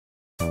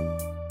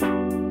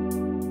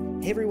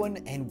Hey everyone,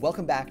 and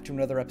welcome back to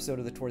another episode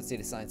of the Towards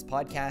Data Science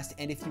podcast.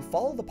 And if you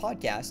follow the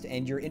podcast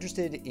and you're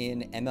interested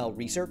in ML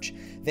research,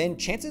 then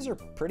chances are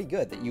pretty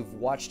good that you've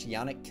watched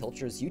Yannic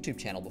Kilcher's YouTube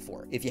channel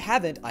before. If you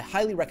haven't, I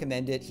highly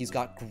recommend it. He's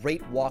got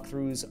great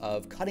walkthroughs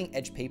of cutting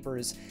edge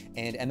papers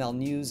and ML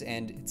news,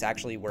 and it's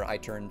actually where I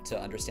turned to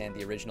understand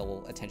the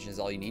original Attention is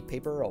All You Need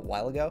paper a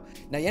while ago.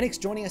 Now, Yannic's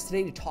joining us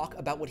today to talk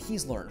about what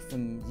he's learned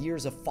from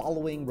years of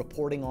following,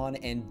 reporting on,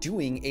 and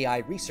doing AI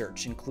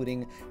research,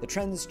 including the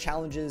trends,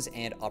 challenges,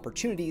 and opportunities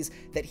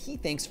that he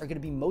thinks are going to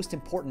be most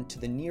important to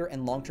the near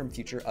and long-term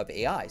future of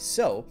AI.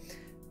 So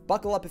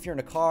buckle up if you're in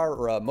a car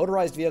or a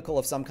motorized vehicle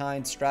of some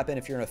kind, strap in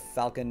if you're in a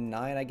Falcon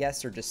 9, I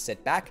guess, or just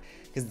sit back,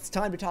 because it's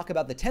time to talk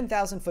about the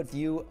 10,000-foot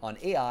view on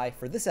AI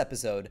for this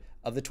episode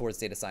of the Towards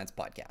Data Science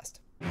podcast.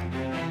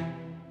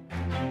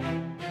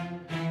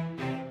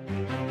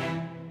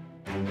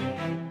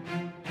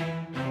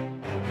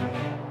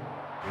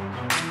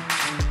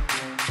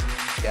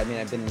 I mean,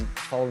 I've been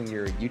following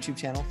your YouTube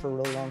channel for a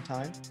really long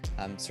time.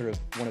 Sort of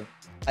one of,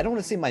 I don't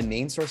want to say my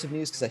main source of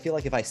news, because I feel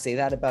like if I say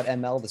that about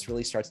ML, this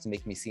really starts to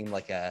make me seem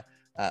like a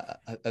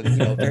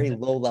very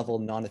low-level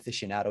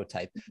non-aficionado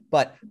type.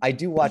 But I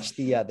do watch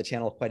the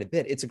channel quite a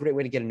bit. It's a great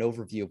way to get an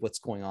overview of what's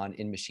going on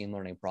in machine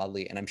learning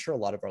broadly, and I'm sure a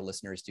lot of our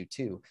listeners do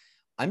too.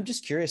 I'm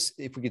just curious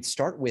if we could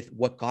start with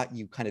what got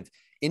you kind of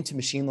into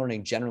machine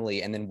learning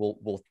generally, and then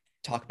we'll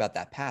talk about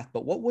that path.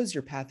 But what was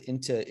your path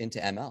into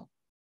ML?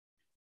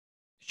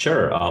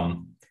 Sure.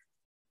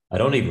 I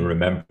don't even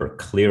remember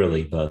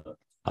clearly, but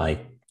I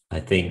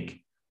think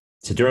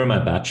so during my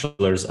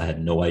bachelor's, I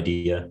had no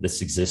idea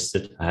this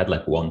existed. I had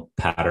like one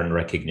pattern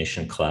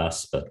recognition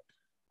class, but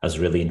I was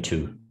really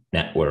into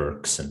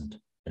networks and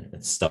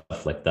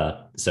stuff like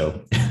that.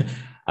 So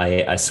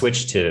I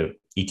switched to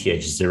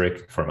ETH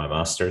Zurich for my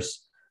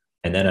master's,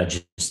 and then I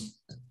just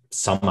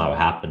somehow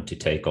happened to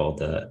take all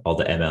the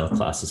ML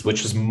classes,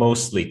 which was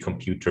mostly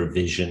computer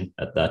vision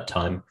at that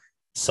time.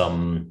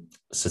 Some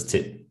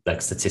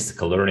like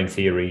statistical learning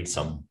theory,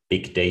 some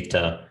big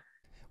data.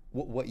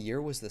 What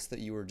year was this that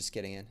you were just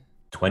getting in?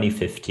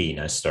 2015,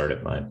 I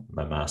started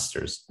my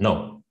master's.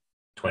 No,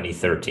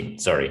 2013.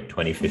 Sorry,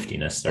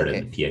 2015, I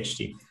started the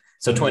PhD.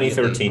 So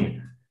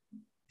 2013,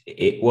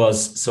 it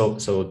was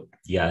so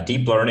yeah,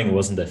 deep learning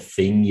wasn't a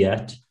thing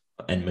yet,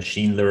 and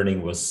machine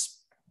learning was,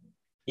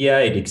 yeah,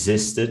 it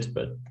existed,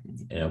 but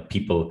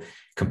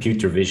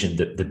computer vision,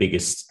 the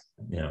biggest,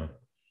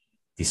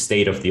 the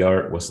state of the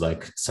art was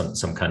like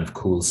some kind of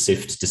cool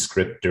SIFT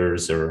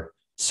descriptors or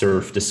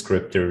SURF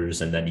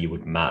descriptors, and then you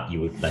would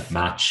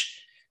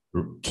match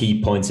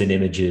key points in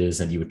images,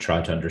 and you would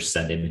try to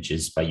understand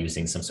images by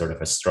using some sort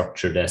of a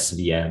structured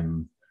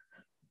SVM,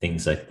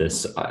 things like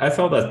this. I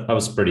thought that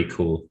was pretty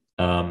cool.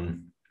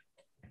 And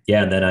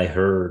then I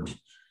heard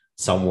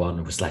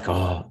someone was like,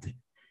 "Oh,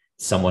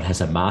 someone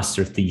has a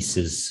master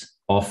thesis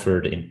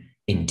offered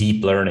in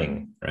deep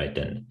learning," right?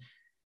 And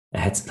I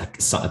had like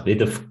a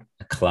bit of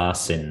a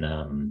class in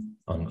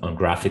on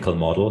graphical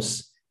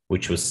models,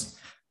 which was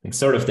like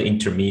sort of the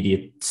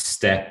intermediate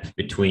step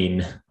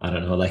between, I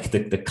don't know, like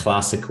the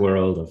classic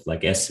world of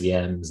like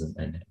SVMs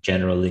and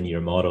general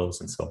linear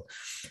models. And so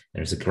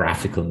there's a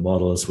graphical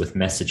models with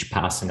message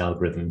passing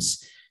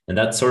algorithms. And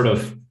that sort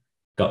of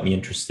got me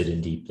interested in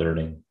deep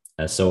learning.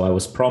 So I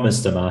was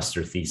promised a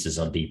master thesis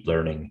on deep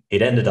learning.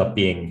 It ended up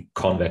being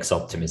convex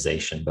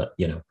optimization, but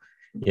yeah.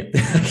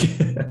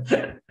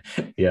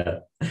 Yeah.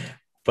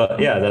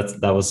 But yeah,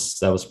 that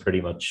was pretty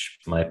much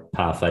my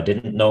path. I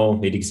didn't know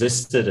it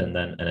existed, and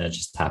I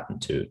just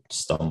happened to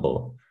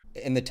stumble.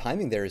 And the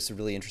timing there is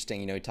really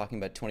interesting. Talking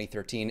about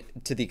 2013,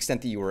 to the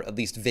extent that you were at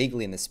least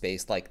vaguely in this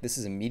space, like this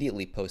is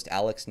immediately post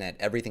AlexNet.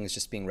 Everything is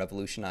just being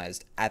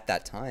revolutionized at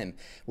that time.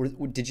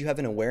 Did you have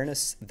an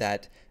awareness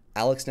that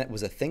AlexNet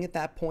was a thing at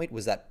that point?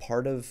 Was that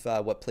part of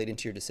what played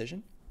into your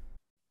decision?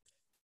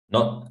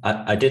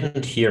 I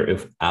didn't hear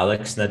of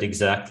AlexNet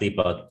exactly,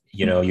 but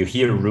you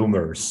hear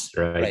rumors,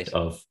 right?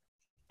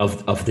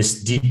 Of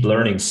this deep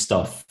learning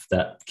stuff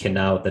that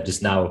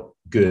is now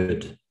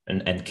good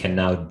and can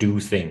now do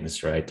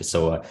things, right?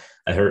 So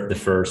I heard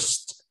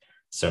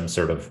some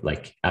sort of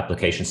like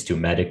applications to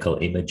medical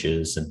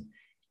images and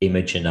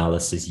image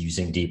analysis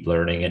using deep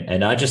learning,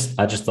 and I just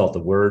thought the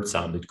word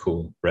sounded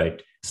cool,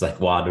 right? It's like,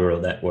 wow,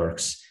 neural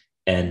networks,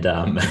 and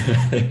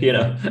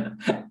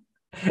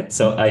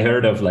So I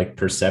heard of like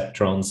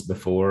perceptrons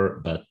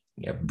before, but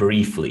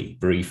briefly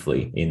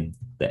in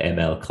the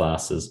ML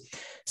classes.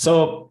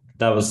 So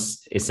that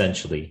was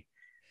essentially,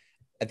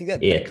 I think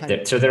that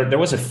it. So there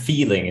was a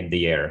feeling in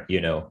the air,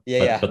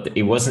 but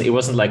it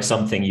wasn't like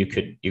something you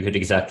could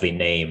exactly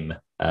name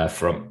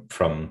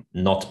from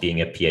not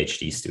being a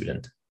PhD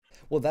student.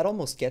 Well, that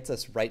almost gets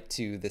us right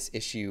to this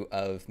issue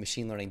of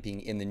machine learning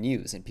being in the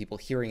news and people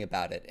hearing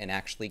about it and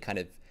actually kind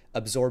of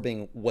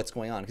absorbing what's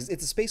going on, because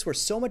it's a space where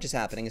so much is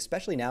happening,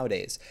 especially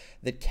nowadays,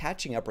 that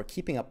catching up or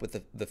keeping up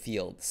with the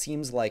field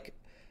seems like,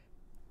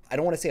 I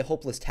don't want to say a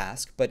hopeless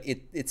task, but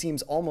it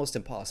seems almost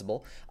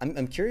impossible.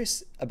 I'm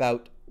curious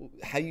about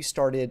how you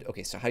started.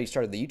 Okay, so how you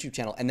started the YouTube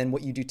channel, and then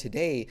what you do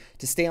today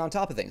to stay on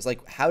top of things.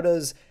 Like, how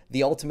does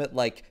the ultimate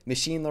like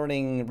machine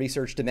learning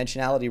research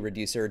dimensionality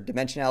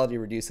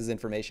reduces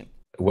information?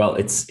 Well,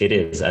 it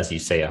is, as you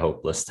say, a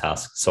hopeless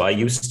task. So I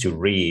used to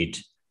read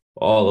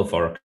all of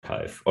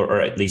archive,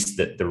 or at least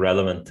the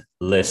relevant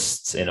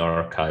lists in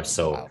archive.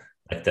 So Wow.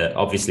 like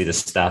obviously the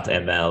stat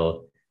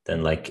ML,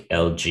 then like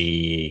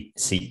LG,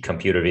 C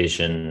computer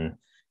vision,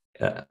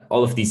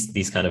 all of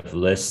these kind of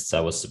lists I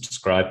was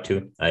subscribed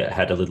to. I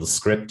had a little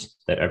script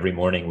that every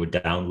morning would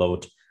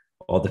download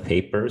all the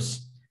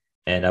papers,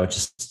 and I would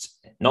just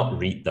not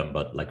read them,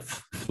 but like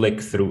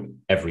flick through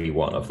every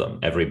one of them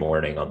every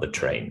morning on the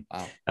train.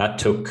 Wow. That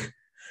took,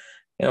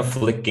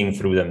 flicking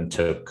through them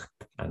took,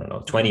 I don't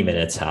know, 20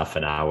 minutes, half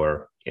an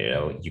hour.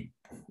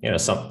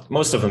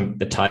 Most of them,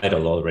 the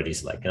title already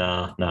is like,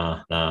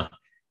 nah,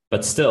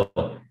 but still.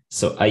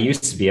 So I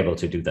used to be able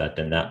to do that.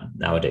 And that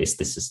nowadays,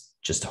 this is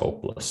just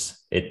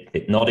hopeless.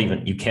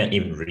 You can't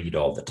even read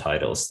all the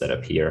titles that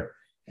appear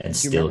and Do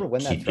you still remember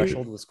when that keep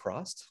threshold was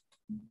crossed?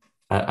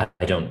 I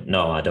don't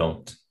know. I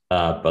don't.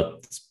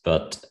 But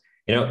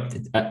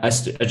I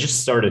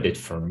just started it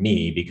for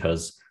me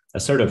because I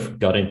sort of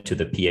got into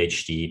the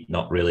PhD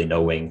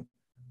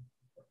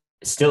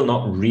still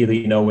not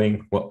really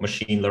knowing what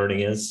machine learning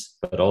is,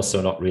 but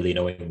also not really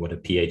knowing what a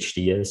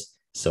PhD is.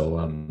 So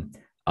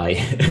I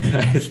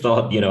I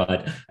thought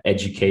I'd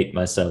educate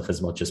myself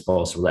as much as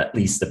possible, at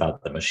least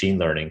about the machine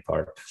learning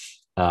part.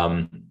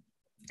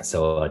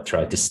 So I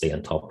tried to stay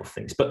on top of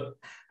things, but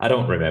I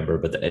don't remember.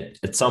 But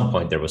at some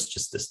point there was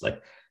just this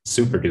like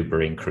super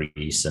duper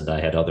increase, and I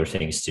had other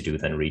things to do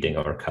than reading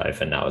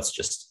archive, and now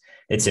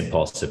it's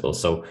impossible.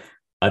 So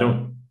I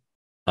don't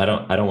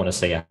want to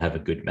say I have a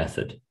good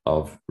method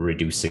of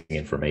reducing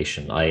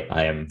information.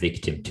 I am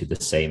victim to the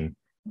same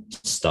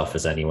stuff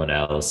as anyone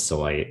else.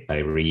 So I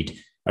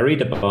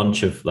read a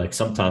bunch of, like,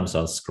 sometimes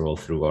I'll scroll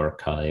through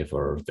archive,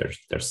 or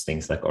there's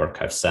things like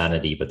Archive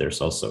Sanity, but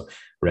there's also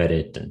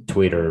Reddit and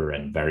Twitter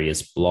and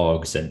various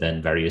blogs, and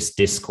then various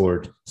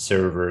Discord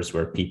servers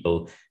where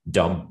people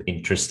dump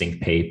interesting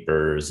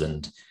papers,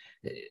 and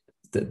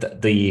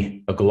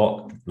the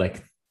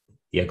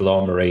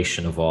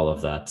agglomeration of all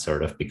of that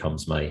sort of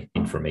becomes my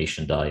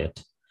information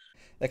diet.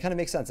 That kind of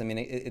makes sense. I mean,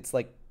 it's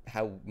like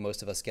how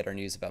most of us get our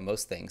news about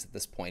most things at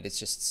this point. It's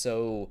just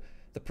so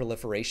the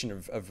proliferation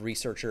of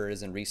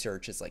researchers and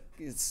research is like,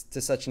 it's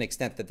to such an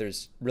extent that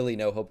there's really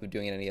no hope of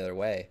doing it any other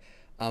way.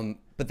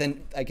 But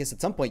then I guess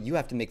at some point you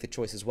have to make the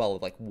choice as well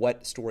of like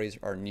what stories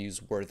are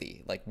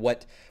newsworthy, like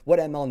what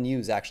ML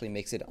news actually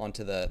makes it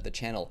onto the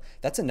channel.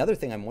 That's another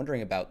thing I'm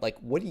wondering about. Like,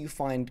 what do you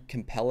find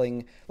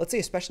compelling, let's say,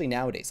 especially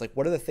nowadays? Like,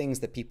 what are the things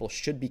that people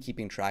should be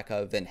keeping track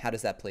of, and how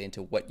does that play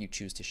into what you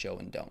choose to show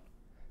and don't?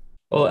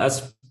 Well,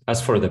 as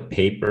for the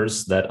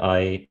papers that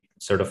I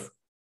sort of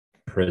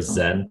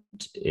present,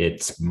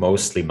 it's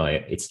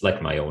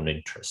like my own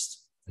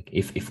interest. Like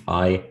if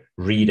I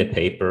read a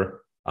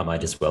paper, I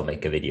might as well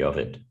make a video of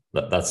it.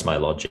 That's my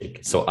logic.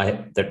 So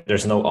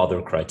there's no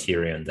other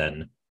criterion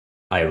than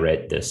I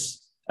read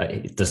this.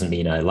 It doesn't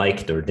mean I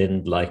liked or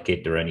didn't like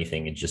it or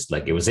anything. It's just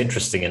like it was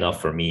interesting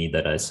enough for me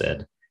that I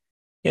said,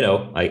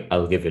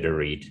 I'll give it a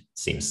read.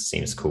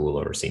 Seems cool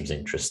or seems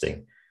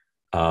interesting.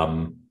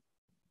 And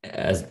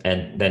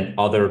then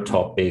other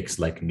topics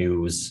like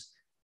news,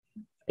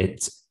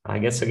 it's, I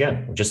guess,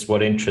 again, just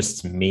what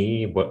interests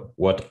me,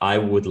 what I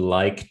would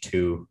like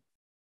to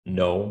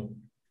know,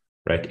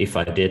 right? If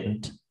I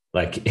didn't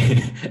like,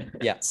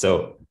 Yeah.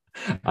 so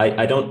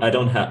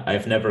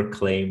I've never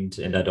claimed,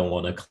 and I don't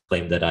want to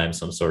claim that I'm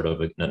some sort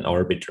of an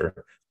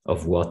arbiter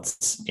of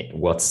what's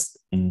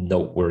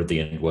noteworthy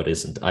and what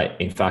isn't.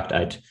 In fact,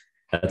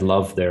 I'd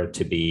love there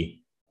to be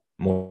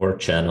more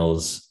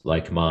channels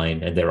like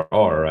mine, and there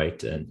are,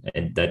 right,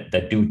 and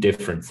that do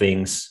different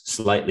things,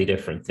 slightly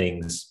different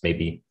things,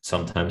 maybe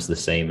sometimes the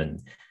same,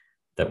 and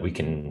that we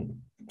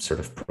can sort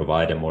of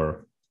provide a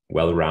more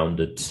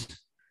well-rounded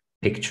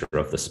picture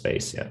of the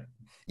space.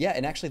 Yeah,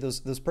 and actually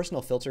those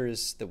personal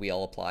filters that we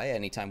all apply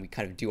anytime we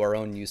kind of do our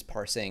own news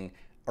parsing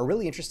are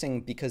really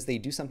interesting because they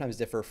do sometimes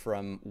differ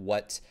from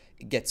what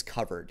gets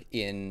covered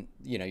in,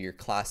 your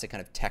classic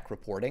kind of tech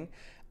reporting.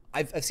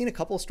 I've seen a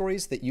couple of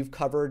stories that you've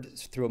covered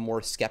through a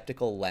more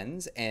skeptical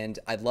lens, and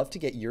I'd love to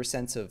get your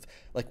sense of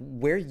like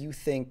where you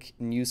think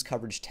news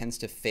coverage tends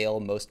to fail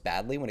most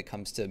badly when it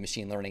comes to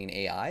machine learning and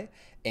AI,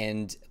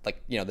 and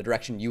like, the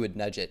direction you would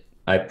nudge it.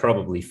 I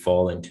probably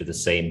fall into the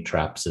same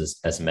traps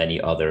as many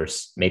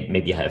others.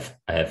 Maybe I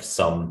have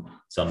some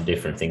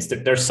different things.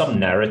 There's some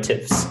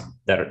narratives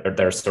that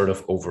are sort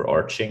of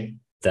overarching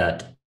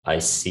that I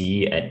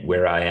see, and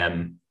where I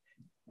am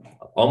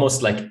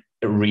almost like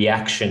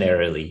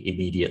reactionarily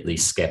immediately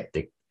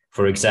skeptic.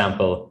 For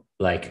example,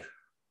 like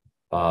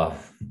what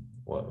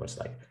was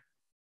like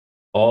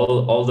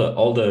all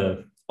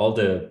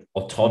the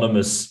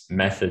autonomous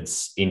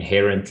methods,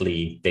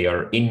 inherently they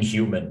are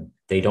inhuman.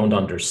 They don't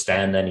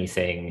understand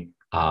anything.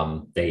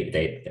 They're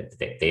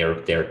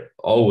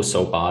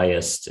so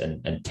biased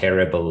and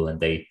terrible, and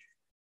they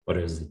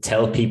what is it?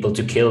 Tell people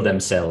to kill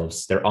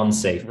themselves. They're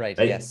unsafe. Right.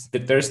 Like, Yes.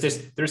 there's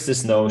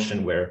this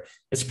notion where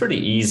it's pretty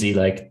easy.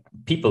 Like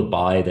people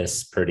buy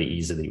this pretty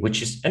easily,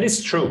 and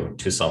it's true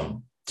to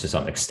some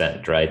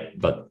extent, right?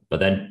 But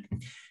then,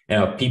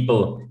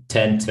 people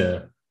tend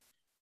to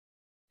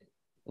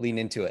lean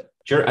into it.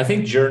 I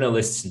think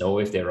journalists know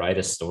if they write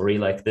a story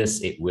like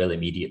this, it will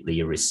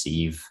immediately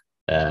receive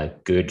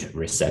good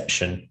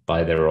reception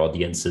by their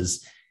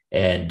audiences.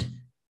 And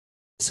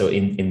so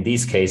in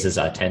these cases,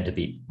 I tend to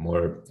be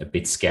a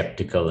bit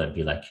skeptical and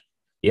be like,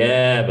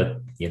 yeah, but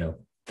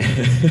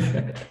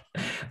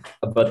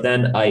but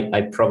then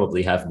I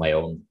probably have my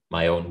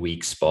own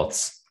weak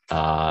spots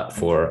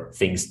for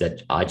things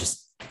that I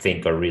just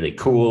think are really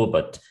cool,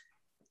 but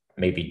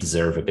maybe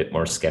deserve a bit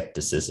more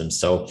skepticism.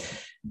 So,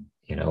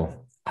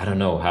 I don't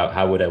know,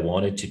 how would I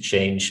want it to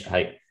change?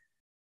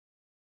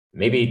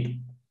 Maybe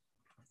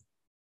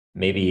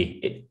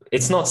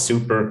it's not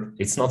super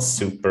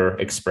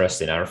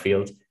expressed in our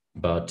field,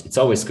 but it's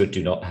always good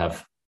to not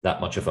have that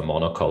much of a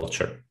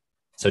monoculture.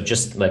 So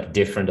just like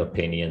different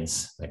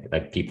opinions,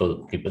 like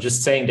people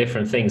just saying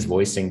different things,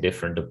 voicing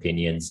different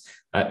opinions.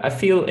 I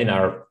feel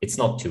it's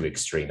not too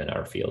extreme in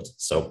our field,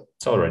 so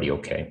it's already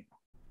okay.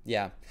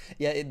 Yeah.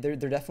 There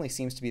definitely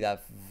seems to be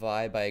that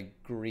vibe. I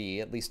agree.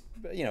 At least,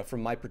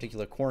 from my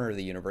particular corner of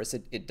the universe,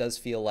 it does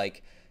feel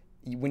like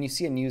when you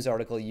see a news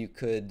article, you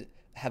could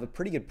have a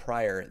pretty good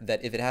prior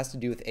that if it has to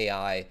do with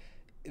AI,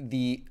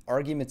 the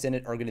arguments in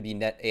it are going to be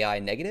net AI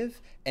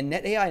negative, and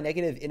net AI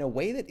negative in a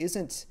way that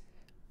isn't,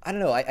 I don't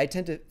know, I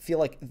tend to feel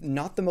like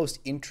not the most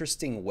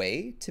interesting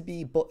way to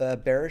be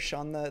bearish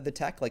on the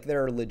tech. Like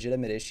there are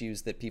legitimate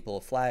issues that people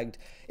have flagged,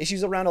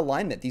 issues around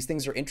alignment. These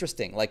things are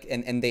interesting, like,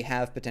 and they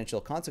have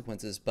potential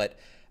consequences, but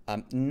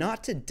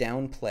not to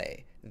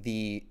downplay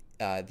the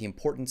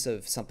importance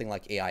of something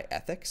like AI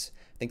ethics.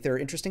 I think there are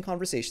interesting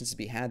conversations to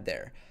be had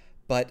there,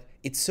 but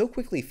it so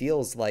quickly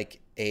feels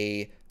like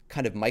a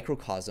kind of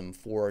microcosm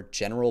for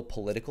general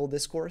political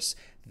discourse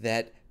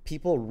that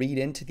people read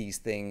into these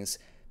things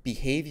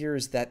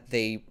behaviors that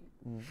they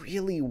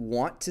really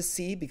want to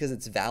see because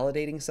it's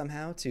validating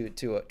somehow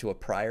to a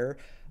prior.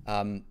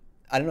 I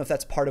don't know if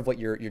that's part of what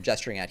you're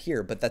gesturing at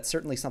here, but that's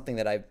certainly something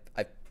that I've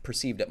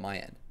perceived at my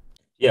end.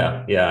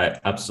 Yeah,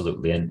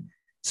 absolutely. And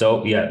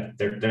so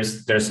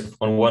there's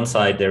on one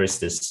side there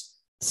is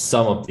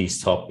some of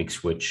these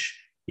topics which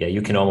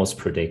you can almost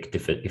predict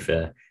if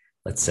a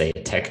let's say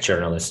a tech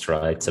journalist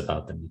writes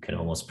about them, you can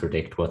almost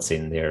predict what's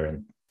in there,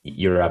 and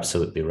you're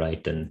absolutely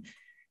right. And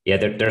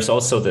there's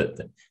also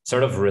the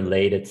sort of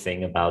related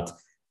thing about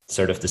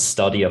sort of the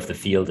study of the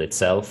field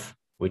itself,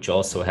 which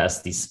also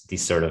has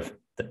these sort of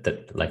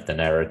like the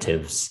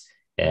narratives.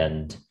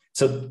 And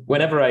so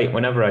whenever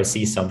I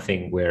see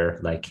something where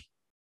like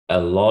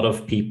a lot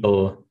of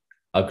people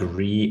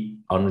agree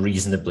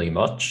unreasonably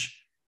much,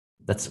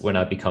 that's when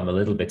I become a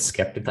little bit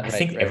skeptical. I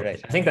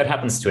think that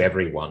happens to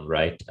everyone,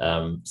 right?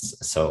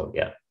 So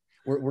yeah.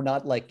 We're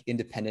not like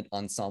independent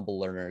ensemble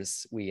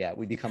learners. We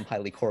become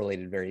highly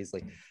correlated very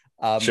easily.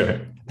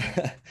 Sure.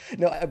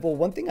 No, well,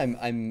 one thing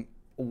I'm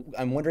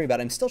wondering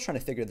about, I'm still trying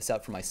to figure this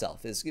out for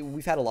myself, is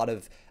we've had a lot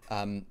of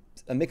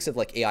a mix of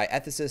like AI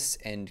ethicists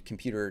and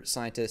computer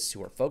scientists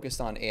who are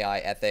focused on AI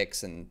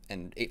ethics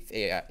and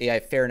AI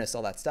fairness,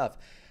 all that stuff.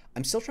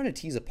 I'm still trying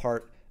to tease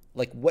apart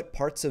like what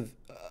parts of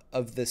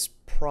this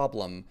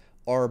problem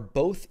are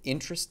both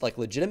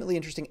legitimately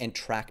interesting and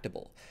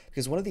tractable.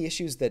 Because one of the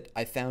issues that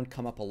I found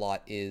come up a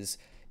lot is,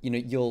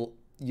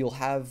 you'll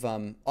have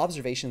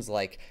observations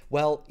like,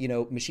 well,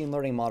 machine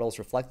learning models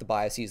reflect the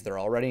biases that are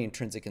already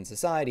intrinsic in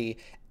society,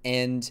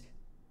 and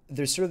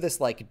there's sort of this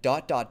like ...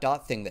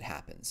 thing that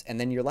happens, and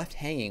then you're left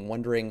hanging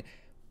wondering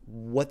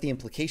what the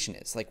implication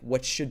is, like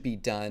what should be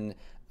done,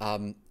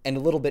 and a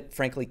little bit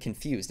frankly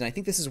confused. And I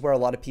think this is where a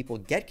lot of people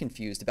get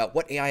confused about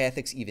what AI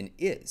ethics even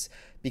is,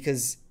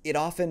 because it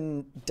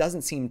often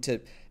doesn't seem to,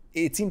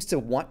 it seems to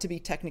want to be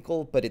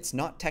technical, but it's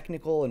not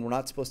technical, and we're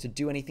not supposed to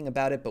do anything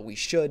about it, but we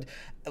should.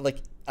 Like,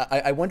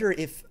 I wonder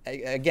if,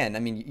 again, I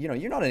mean,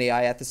 you're not an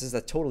AI ethicist,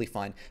 that's totally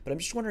fine, but I'm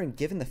just wondering,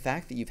 given the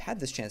fact that you've had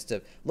this chance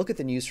to look at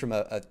the news from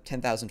a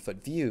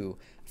 10,000-foot view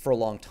for a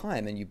long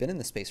time, and you've been in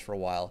the space for a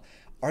while,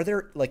 are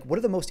there, like, what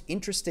are the most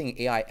interesting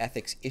AI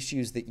ethics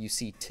issues that you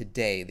see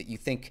today that you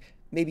think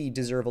maybe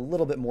deserve a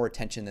little bit more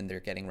attention than they're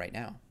getting right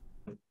now?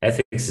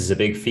 Ethics is a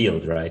big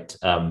field, right?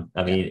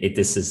 I mean,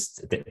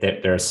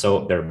 there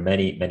are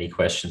many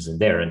questions in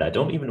there, and I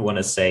don't even want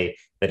to say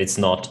that it's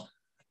not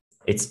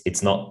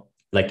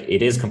like,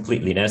 it is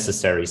completely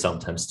necessary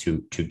sometimes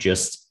to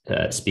just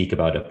speak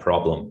about a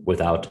problem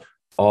without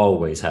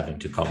always having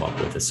to come up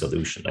with a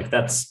solution. Like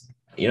that's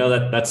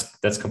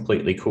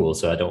completely cool.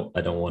 So I don't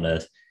want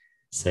to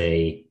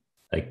say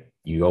like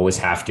you always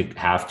have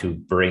to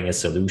bring a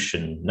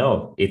solution.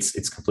 No,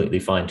 it's completely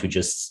fine to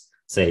just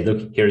say,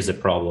 look, here's a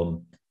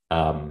problem,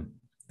 and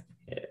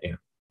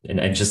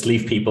just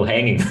leave people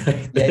hanging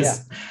like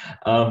this.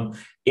 Yeah.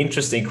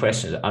 Interesting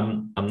question.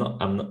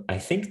 I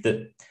think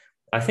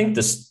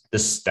the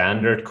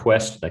standard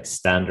question, like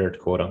standard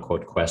quote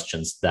unquote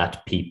questions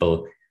that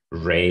people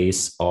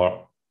raise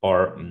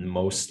are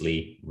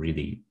mostly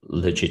really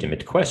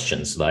legitimate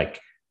questions, like,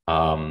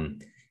 are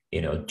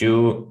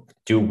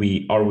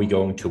we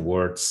going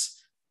towards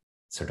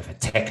sort of a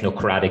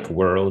technocratic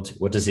world?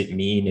 What does it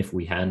mean if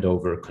we hand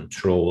over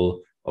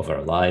control of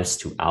our lives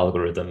to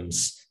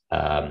algorithms?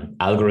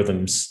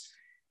 Algorithms,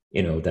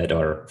 that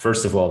are,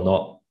 first of all,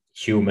 not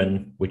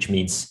human, which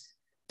means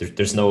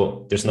there's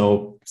no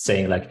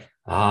saying like,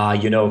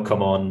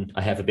 come on,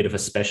 I have a bit of a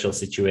special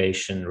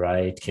situation,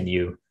 right? Can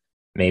you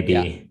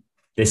maybe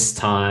this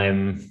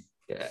time?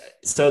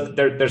 So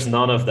there's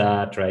none of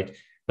that, right?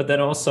 But then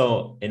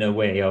also in a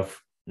way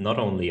of, not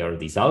only are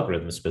these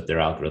algorithms, but they're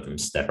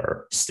algorithms that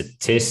are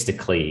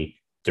statistically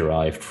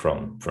derived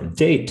from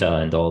data,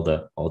 and all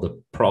the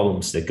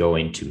problems that go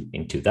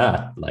into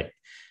that, like,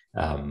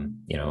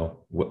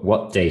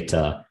 what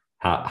data,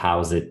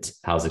 how's it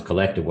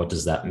collected, what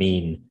does that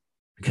mean?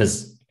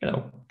 Because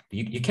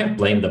you can't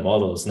blame the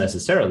models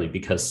necessarily,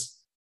 because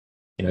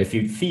if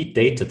you feed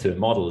data to a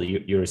model,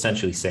 you're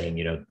essentially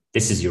saying,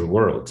 this is your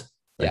world.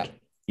 Like,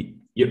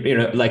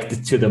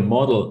 like to the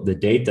model, the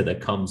data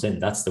that comes in,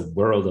 that's the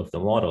world of the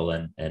model.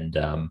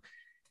 And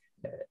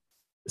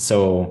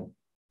so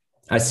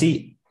I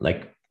see,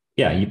 like,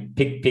 you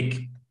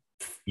pick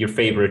your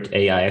favorite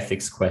AI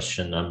ethics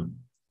question.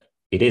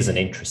 It is an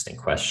interesting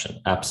question.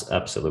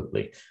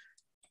 Absolutely.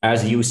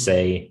 As you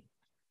say,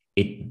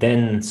 it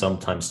then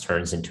sometimes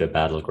turns into a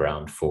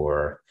battleground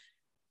for,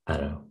 I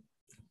don't know,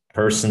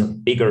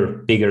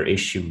 bigger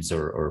issues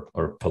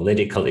or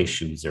political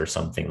issues or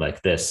something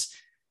like this.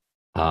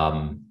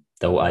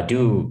 Though I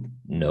do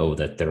know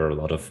that there are a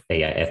lot of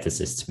AI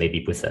ethicists,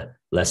 maybe with a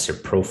lesser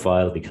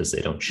profile because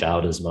they don't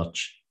shout as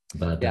much,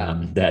 but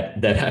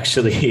that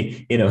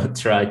actually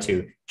try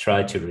to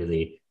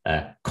really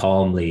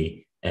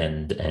calmly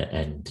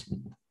and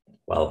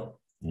well,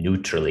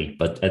 neutrally,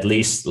 but at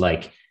least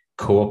like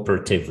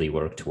cooperatively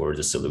work towards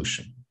a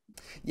solution.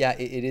 Yeah,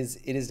 it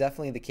is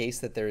definitely the case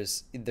that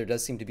there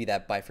does seem to be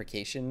that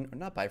bifurcation, or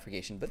not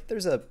bifurcation, but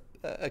there's a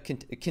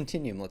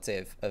continuum, let's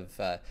say,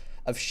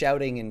 of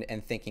shouting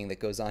and thinking that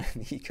goes on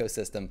in the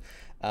ecosystem.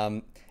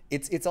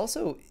 It's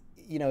also,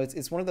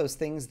 it's one of those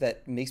things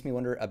that makes me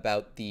wonder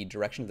about the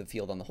direction of the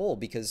field on the whole,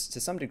 because to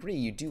some degree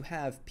you do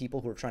have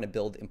people who are trying to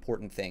build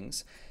important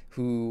things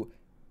who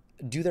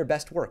do their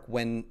best work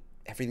when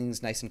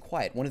everything's nice and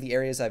quiet. One of the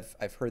areas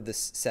I've heard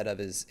this set of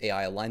is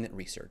AI alignment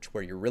research,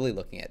 where you're really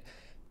looking at,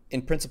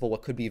 in principle,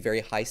 what could be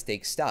very high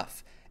stakes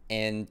stuff.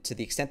 And to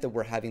the extent that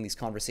we're having these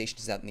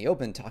conversations out in the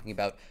open, talking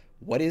about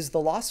what is the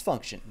loss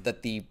function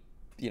that the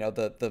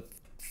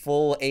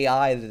full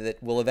AI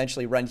that will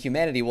eventually run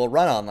humanity will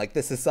run on, like,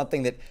 this is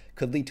something that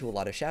could lead to a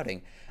lot of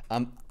shouting.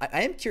 I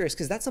am curious,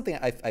 because that's something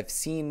I've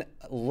seen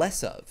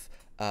less of.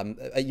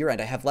 At your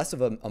end, I have less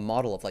of a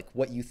model of like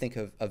what you think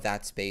of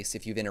that space,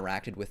 if you've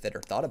interacted with it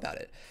or thought about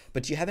it.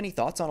 But do you have any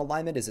thoughts on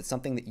alignment? Is it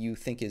something that you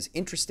think is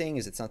interesting?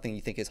 Is it something you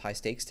think is high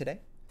stakes today?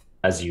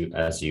 As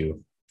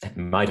you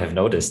might have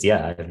noticed, I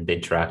haven't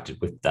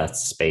interacted with that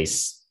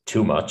space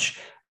too much.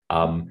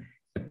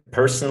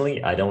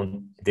 Personally, I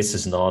don't. This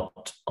is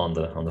not on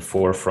the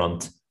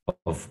forefront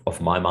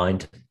of my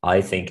mind. I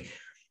think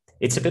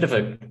it's a bit of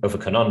a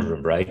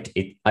conundrum, right?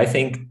 I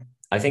think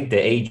the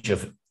age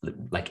of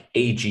like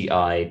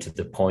AGI, to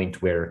the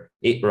point where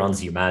it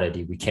runs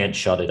humanity, we can't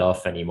shut it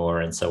off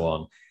anymore, and so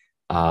on.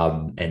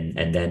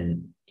 And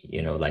then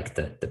like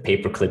the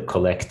paperclip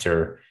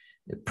collector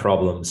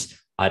problems.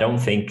 I don't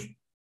think,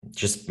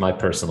 just my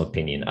personal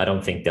opinion, I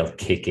don't think they'll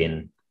kick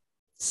in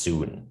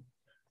soon.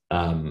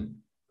 But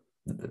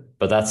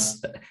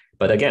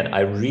again, I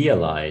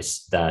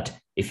realize that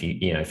if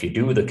you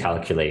do the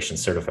calculation,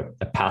 sort of a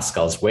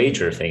Pascal's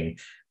wager thing,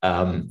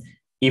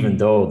 even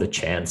though the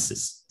chance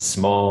is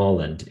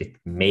small and it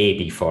may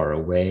be far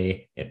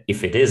away,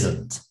 if it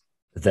isn't,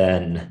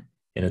 then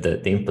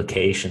the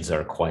implications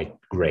are quite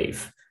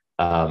grave.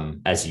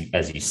 As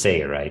you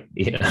say, right?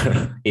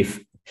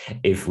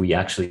 If we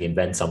actually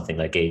invent something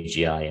like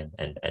AGI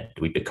and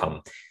we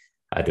become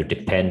either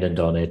dependent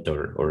on it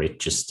or it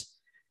just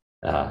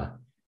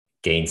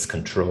gains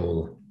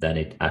control, then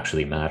it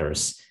actually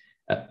matters.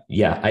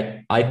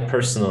 I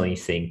personally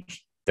think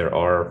there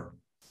are,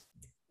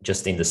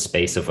 just in the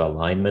space of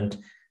alignment,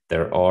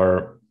 there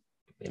are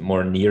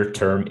more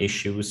near-term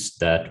issues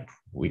that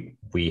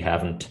we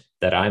haven't,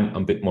 that I'm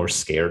a bit more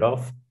scared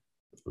of.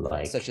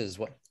 Like, such as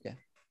what? Yeah.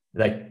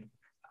 Like,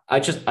 I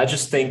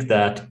just think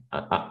that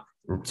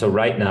so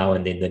right now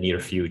and in the near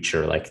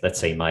future, like let's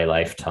say my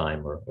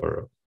lifetime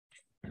or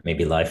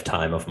maybe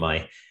lifetime of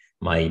my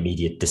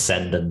immediate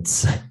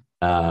descendants,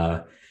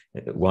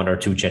 one or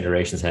two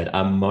generations ahead,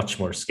 I'm much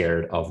more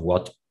scared of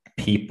what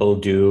people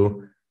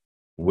do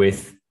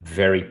with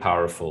very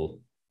powerful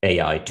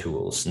AI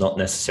tools, not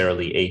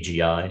necessarily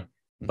AGI,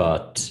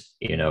 but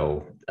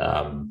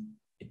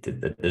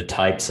the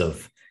types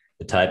of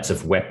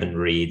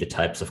weaponry, the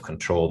types of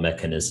control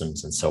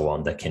mechanisms, and so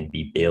on that can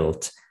be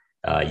built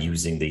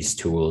using these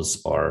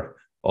tools are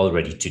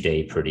already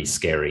today pretty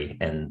scary.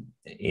 And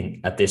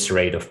at this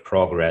rate of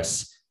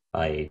progress,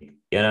 I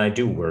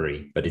do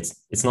worry, but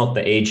it's not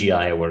the AGI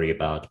I worry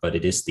about, but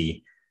it is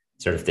the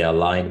sort of the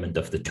alignment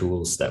of the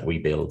tools that we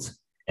build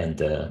and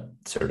the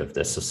sort of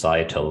the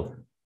societal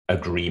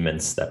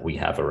agreements that we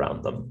have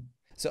around them.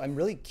 So I'm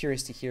really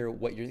curious to hear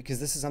what you're, because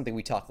this is something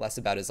we talk less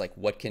about, is like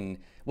what can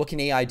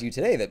AI do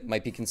today that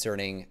might be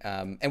concerning,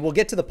 and we'll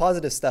get to the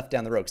positive stuff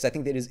down the road, because I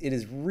think that it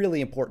is really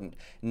important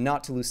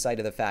not to lose sight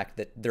of the fact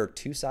that there are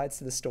two sides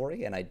to the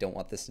story, and I don't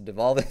want this to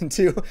devolve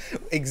into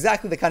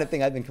exactly the kind of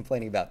thing I've been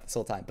complaining about this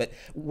whole time. But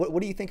what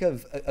do you think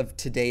of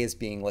today as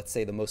being, let's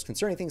say, the most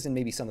concerning things, and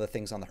maybe some of the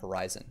things on the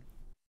horizon?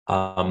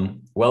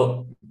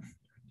 Well,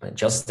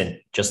 just in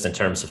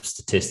terms of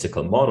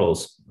statistical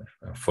models,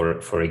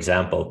 for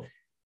example.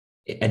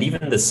 And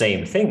even the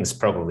same things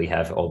probably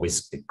have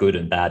always good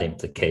and bad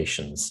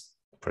implications.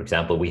 For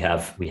example, we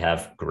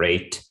have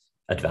great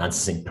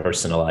advances in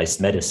personalized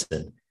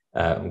medicine,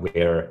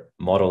 where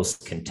models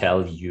can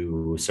tell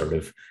you sort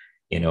of,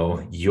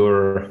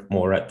 you're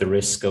more at the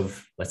risk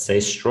of, let's say,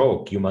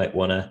 stroke. You might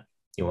want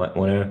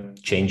to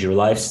change your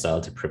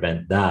lifestyle to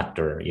prevent that,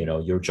 or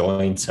your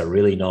joints are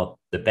really not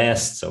the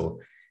best,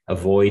 so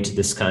avoid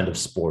this kind of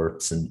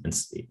sports and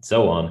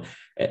so on.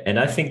 And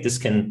I think this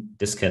can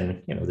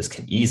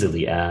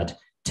easily add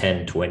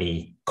 10,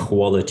 20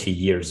 quality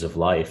years of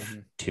life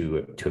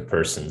to a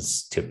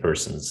person's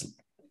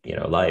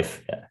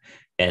life.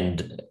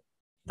 And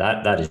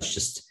that is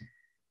just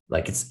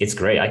like, it's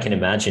great. I can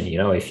imagine,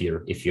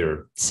 if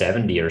you're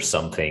 70 or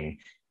something,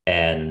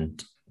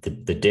 and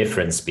the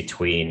difference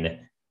between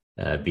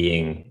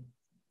being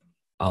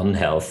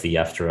unhealthy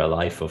after a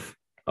life of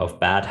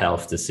bad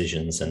health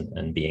decisions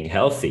and being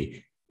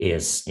healthy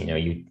is,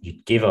 you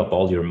give up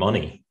all your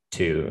money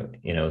to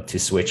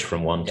switch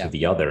from one to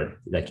the other,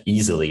 like,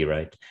 easily,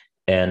 right?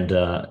 And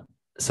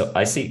so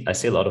I see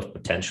a lot of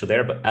potential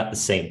there, but at the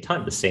same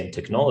time, the same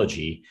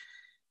technology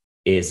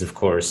is, of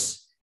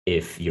course,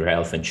 if your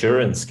health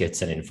insurance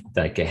gets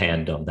a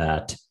hand on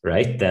that,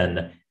 right?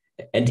 Then,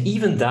 and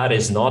even that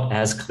is not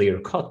as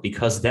clear cut,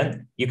 because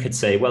then you could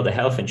say, well, the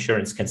health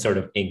insurance can sort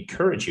of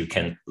encourage you,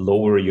 can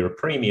lower your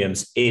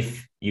premiums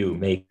if you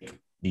make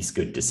these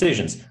good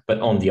decisions. But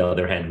on the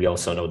other hand, we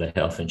also know that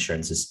health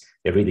insurances,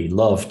 they really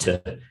love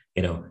to,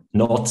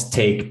 not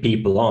take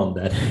people on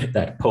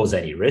that pose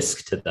any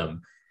risk to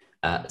them.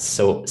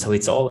 So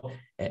it's all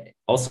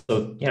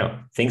also,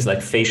 things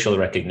like facial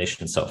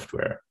recognition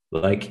software.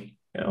 Like,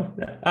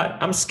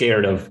 I'm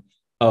scared of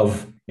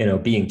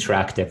being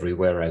tracked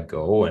everywhere I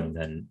go, and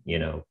then,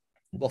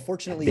 Well,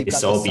 fortunately, you've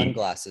got the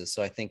sunglasses,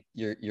 so I think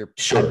your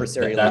sure,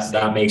 adversarially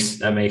safe.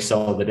 that makes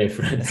all the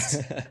difference.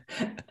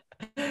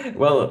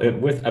 Well,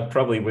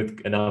 probably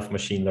with enough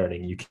machine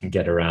learning, you can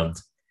get around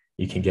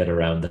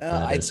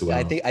that as well.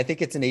 I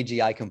think it's an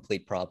AGI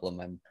complete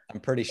problem. I'm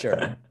pretty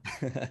sure.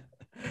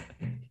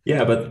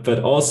 Yeah, but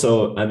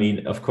also, I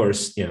mean, of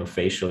course,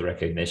 facial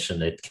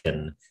recognition, it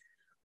can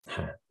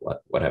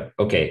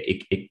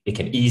it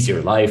can ease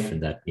your life,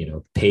 and that,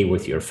 pay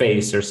with your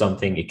face or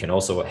something. It can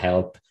also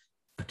help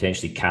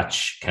potentially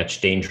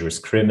catch dangerous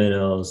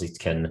criminals. It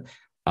can,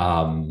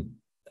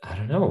 I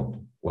don't know.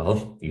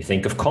 Well, you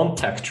think of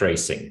contact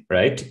tracing,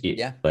 right?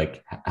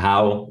 Like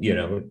how,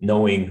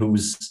 knowing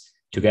who's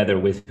together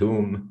with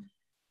whom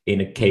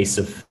in a case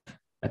of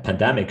a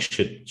pandemic,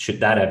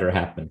 should that ever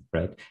happen,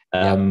 right?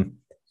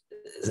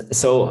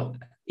 So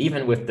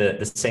even with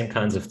the same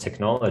kinds of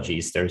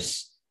technologies,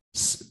 there's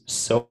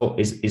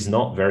is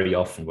not very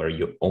often where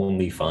you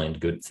only find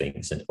good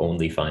things and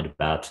only find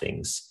bad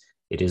things.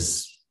 It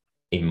is,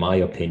 in my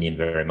opinion,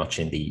 very much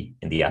in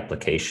the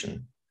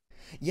application.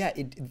 Yeah,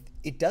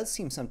 it does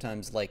seem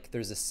sometimes like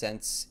there's a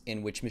sense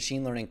in which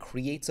machine learning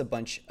creates a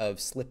bunch of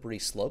slippery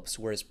slopes,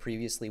 whereas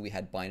previously we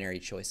had binary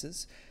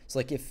choices. So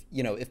like if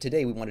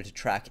today we wanted to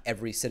track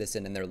every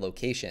citizen and their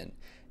location,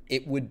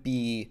 it would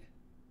be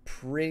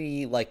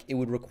pretty, like, it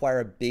would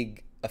require a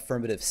big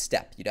affirmative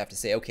step. You'd have to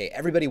say, okay,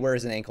 everybody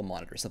wears an ankle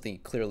monitor, something you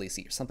clearly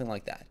see, or something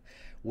like that.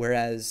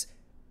 Whereas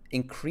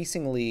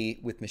increasingly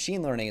with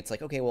machine learning, it's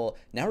like, okay, well,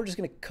 now we're just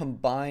going to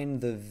combine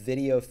the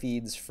video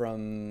feeds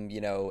from,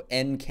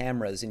 N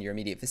cameras in your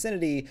immediate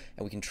vicinity,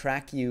 and we can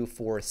track you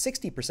for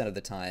 60% of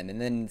the time, and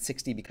then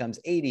 60 becomes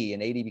 80,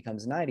 and 80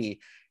 becomes 90.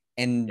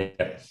 And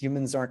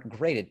humans aren't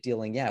great at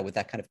dealing, with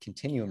that kind of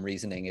continuum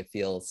reasoning. It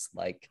feels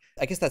like,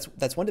 I guess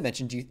that's one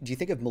dimension. Do you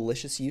think of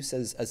malicious use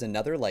as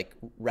another, like,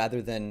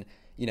 rather than,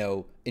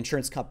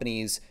 insurance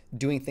companies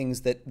doing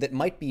things that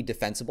might be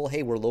defensible?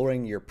 Hey, we're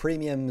lowering your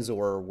premiums,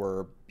 or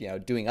we're,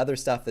 doing other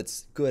stuff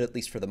that's good, at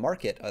least for the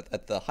market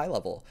at the high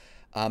level.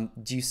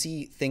 Do you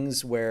see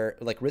things where,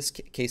 like, risk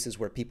cases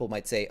where people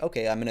might say,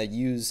 okay, I'm going to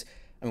use,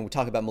 we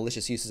talk about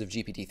malicious uses of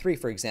GPT-3,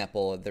 for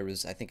example. There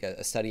was, I think,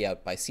 a study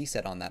out by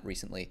CSET on that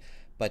recently.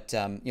 But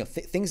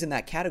things in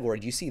that category,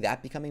 do you see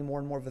that becoming more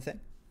and more of a thing?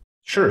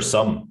 Sure,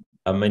 some.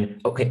 I mean,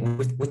 okay,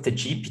 with the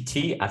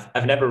GPT,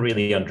 I've never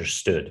really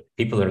understood.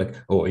 People are like,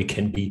 oh, it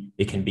can be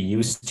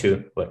used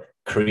to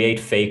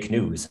create fake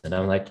news, and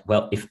I'm like,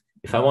 well, if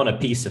I want a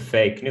piece of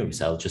fake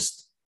news, I'll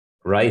just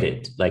write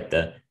it.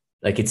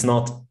 It's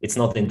not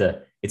in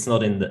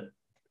the,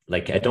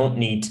 like, I don't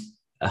need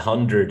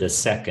 100 a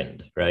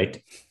second,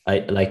 right?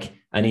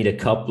 I need a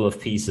couple of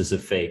pieces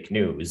of fake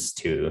news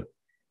to,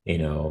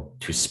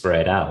 to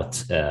spread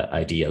out,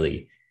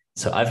 ideally.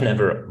 So I've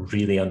never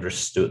really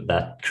understood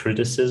that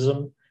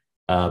criticism.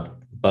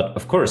 But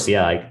of course,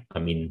 yeah, I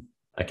mean,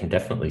 I can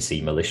definitely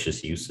see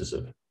malicious uses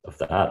of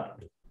that.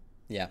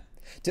 Yeah.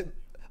 To,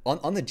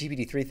 on the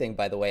GPT-3 thing,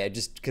 by the way, I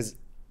just, because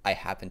I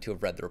happen to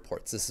have read the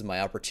reports. This is my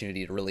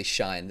opportunity to really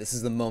shine. This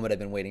is the moment I've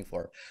been waiting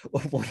for.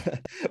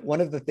 One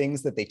of the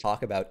things that they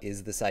talk about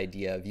is this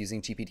idea of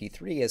using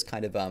GPT-3 as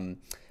kind of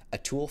a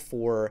tool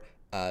for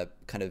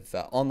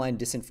online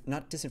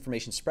not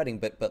disinformation spreading,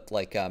 but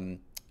like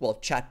well,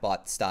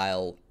 chatbot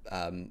style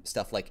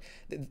stuff. Like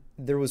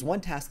there was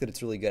one task that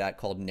it's really good at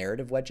called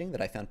narrative wedging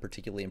that I found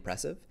particularly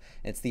impressive.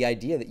 And it's the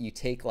idea that you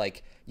take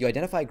you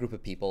identify a group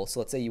of people. So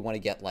let's say you want to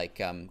get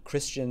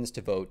Christians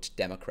to vote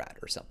Democrat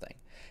or something.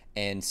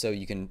 And so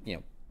you can,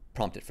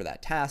 prompt it for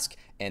that task,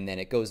 and then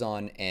it goes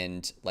on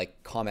and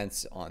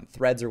comments on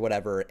threads or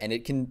whatever, and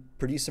it can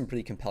produce some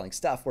pretty compelling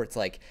stuff where it's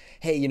like,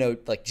 hey,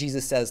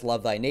 Jesus says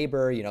love thy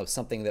neighbor,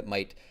 something that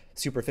might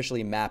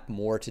superficially map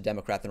more to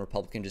Democrat than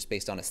Republican just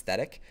based on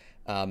aesthetic,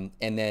 and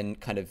then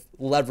kind of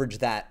leverage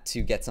that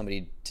to get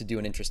somebody to do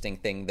an interesting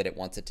thing that it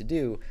wants it to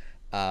do.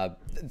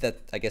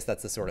 That, I guess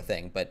that's the sort of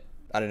thing, but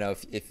I don't know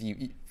if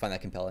you find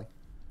that compelling.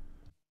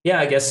 Yeah,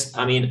 I guess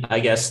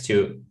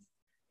too,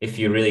 if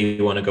you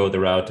really want to go the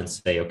route and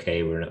say,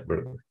 okay,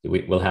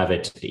 we'll have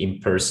it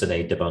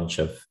impersonate a bunch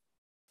of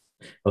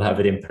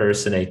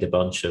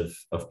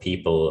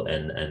people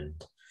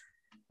and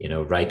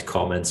write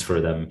comments for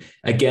them.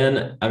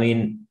 Again, I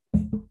mean,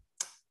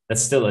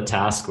 that's still a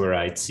task where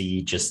I'd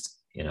see just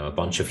a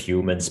bunch of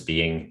humans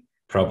being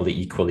probably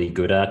equally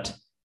good at.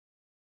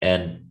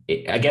 And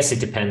I guess it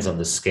depends on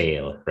the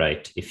scale,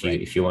 right?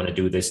 If you want to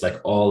do this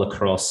all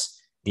across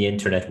the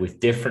internet with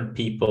different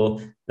people,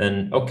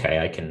 then okay,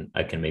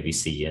 I can maybe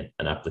see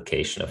an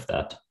application of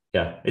that.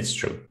 Yeah, it's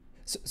true.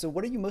 So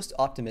what are you most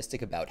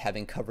optimistic about,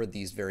 having covered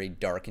these very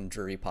dark and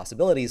dreary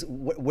possibilities?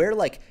 Where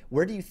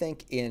do you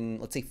think in,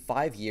 let's say,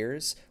 5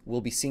 years,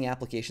 we'll be seeing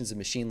applications of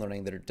machine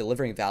learning that are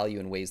delivering value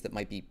in ways that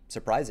might be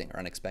surprising or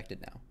unexpected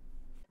now?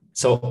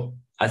 So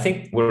I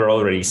think we're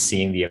already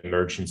seeing the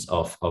emergence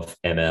of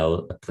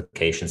ML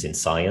applications in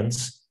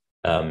science.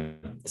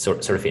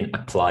 Sort of in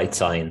applied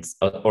science,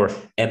 or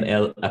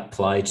ML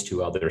applied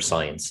to other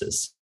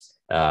sciences.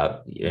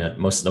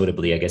 Most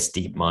notably, I guess,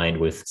 DeepMind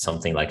with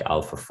something like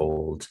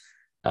AlphaFold,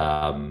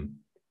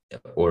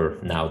 or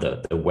now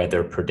the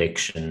weather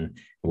prediction,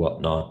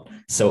 whatnot.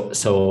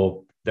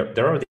 So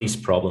there are these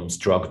problems: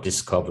 drug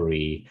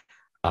discovery,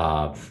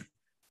 I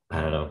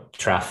don't know,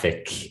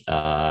 traffic,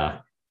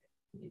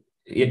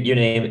 you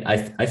name it.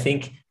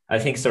 I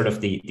think sort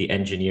of the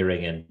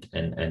engineering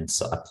and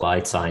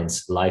applied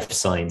science, life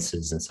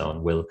sciences, and so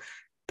on will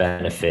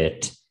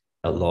benefit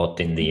a lot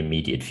in the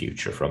immediate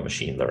future from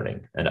machine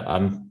learning. And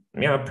I'm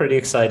pretty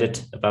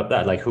excited about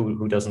that.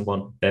 Who doesn't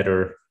want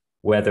better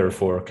weather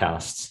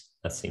forecasts?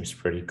 That seems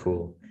pretty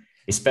cool.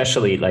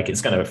 Especially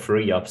it's going to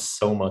free up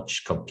so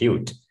much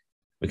compute,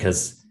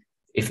 because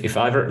if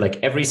ever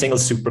every single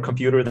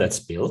supercomputer that's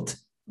built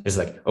is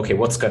okay,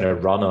 what's going to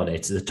run on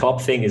it? The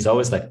top thing is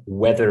always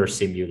weather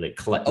simulate,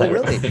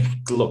 really?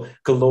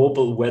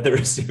 global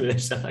weather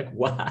simulation.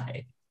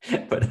 Why?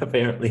 But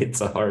apparently it's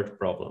a hard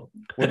problem.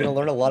 We're going to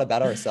learn a lot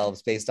about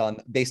ourselves based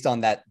on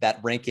that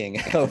ranking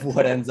of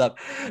what ends up.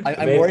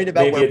 I'm worried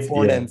about where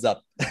porn ends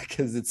up,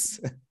 because it's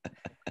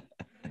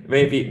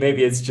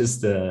maybe it's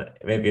just the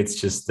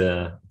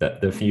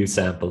few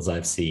samples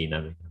I've seen.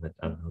 I mean,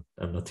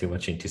 I'm not too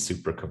much into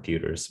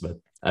supercomputers, but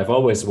I've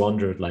always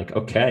wondered,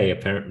 okay,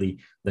 apparently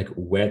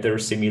weather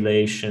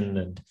simulation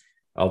and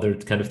other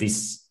kind of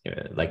these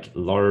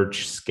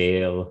large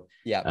scale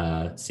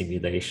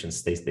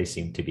simulations, they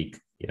seem to be,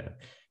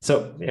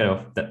 so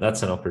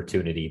that's an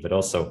opportunity, but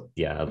also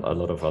a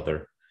lot of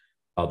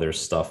other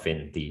stuff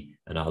in the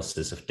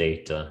analysis of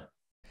data.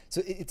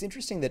 So it's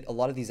interesting that a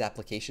lot of these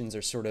applications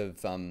are sort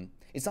of,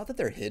 it's not that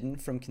they're hidden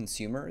from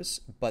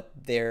consumers, but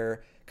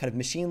they're kind of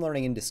machine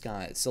learning in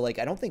disguise. So I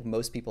don't think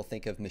most people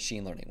think of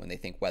machine learning when they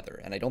think weather.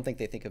 And I don't think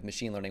they think of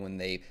machine learning when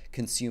they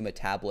consume a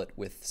tablet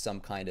with some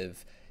kind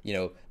of,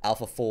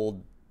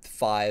 AlphaFold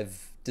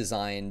 5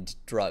 designed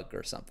drug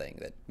or something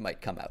that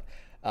might come out.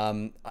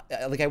 I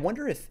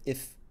wonder if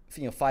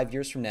 5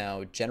 years from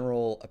now,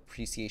 general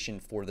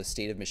appreciation for the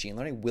state of machine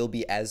learning will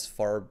be as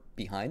far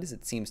behind as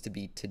it seems to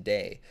be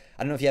today.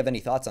 I don't know if you have any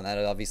thoughts on that.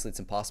 Obviously, it's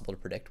impossible to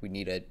predict. We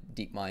need a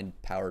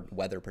DeepMind-powered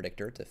weather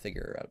predictor to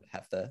figure out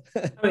half the...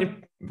 I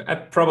mean,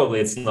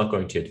 probably it's not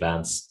going to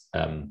advance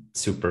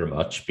super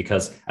much,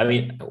 because, I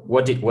mean,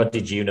 what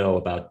did you know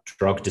about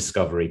drug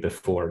discovery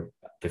before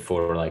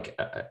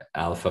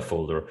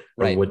AlphaFold, or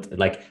right?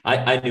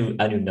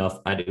 I knew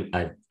nothing.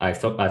 I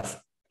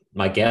thought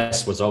my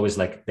guess was always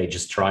they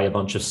just try a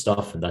bunch of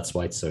stuff and that's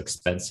why it's so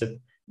expensive.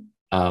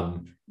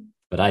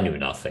 But I knew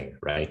nothing,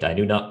 right? I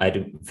knew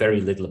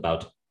very little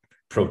about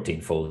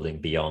protein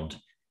folding beyond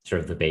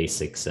sort of the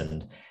basics.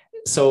 And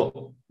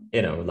so,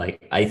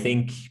 I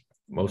think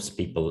most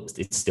people,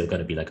 it's still going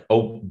to be like,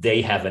 oh,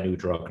 they have a new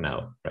drug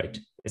now, right?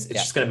 It's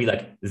just going to be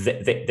like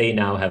they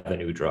now have a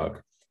new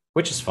drug,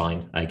 which is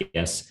fine, I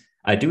guess.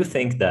 I do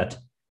think that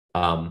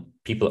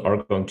people are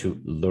going to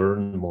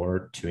learn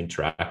more to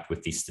interact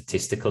with these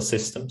statistical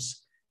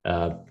systems,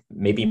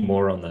 maybe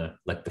more on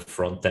the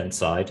front end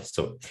side.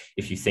 So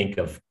if you think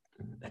of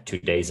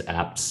today's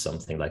apps,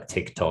 something like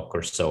TikTok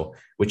or so,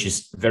 which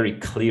is very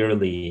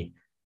clearly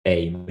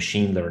a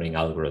machine learning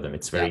algorithm.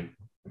 It's very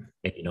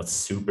maybe not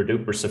super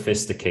duper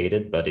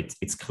sophisticated, but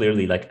it's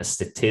clearly like a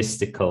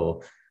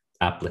statistical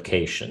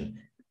application.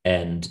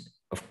 And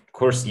of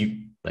course,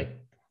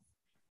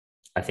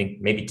 I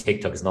think maybe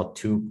TikTok is not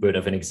too good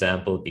of an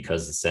example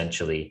because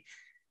essentially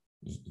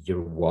you're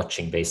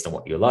watching based on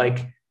what you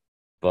like.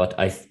 But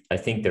I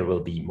think there will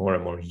be more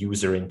and more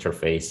user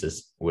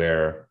interfaces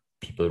where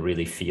people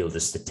really feel the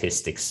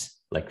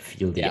statistics, like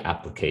feel the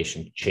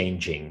application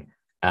changing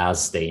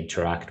as they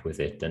interact with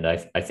it. And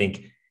I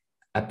think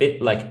a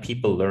bit like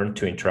people learn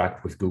to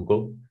interact with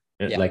Google.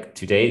 Like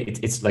today,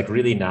 it's like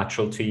really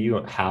natural to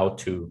you how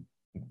to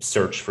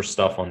search for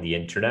stuff on the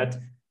internet.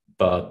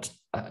 But,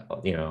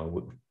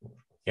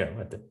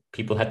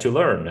 people had to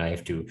learn. I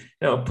have to,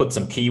 put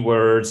some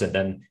keywords, and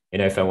then,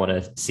 if I want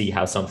to see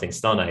how something's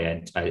done,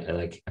 I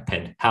like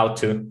append how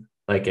to,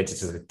 like it's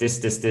just like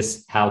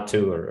this, how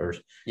to, or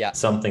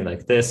something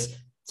like this.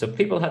 So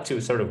people had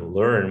to sort of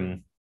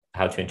learn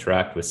how to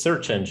interact with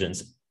search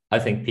engines. I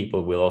think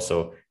people will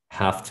also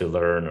have to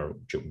learn, or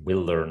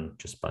will learn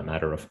just by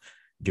matter of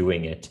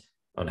doing it,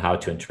 on how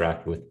to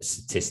interact with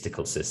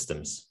statistical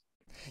systems.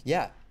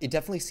 Yeah, it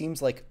definitely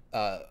seems like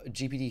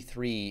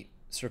GPT-3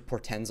 sort of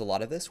portends a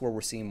lot of this, where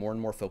we're seeing more and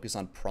more focus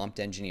on prompt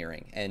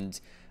engineering. And,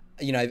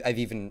 I've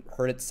even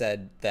heard it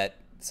said that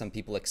some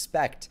people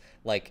expect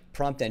like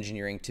prompt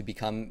engineering to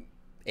become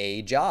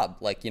a job.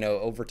 Like,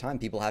 over time,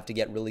 people have to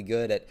get really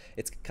good at,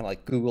 it's kind of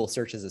like Google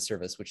search as a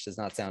service, which does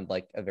not sound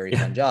like a very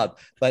fun job.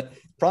 But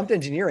prompt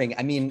engineering,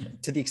 I mean,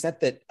 to the extent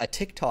that a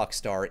TikTok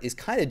star is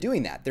kind of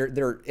doing that,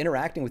 they're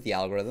interacting with the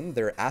algorithm.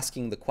 They're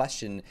asking the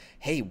question,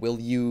 hey, will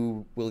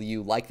you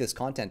like this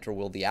content, or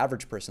will the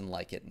average person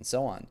like it, and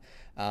so on.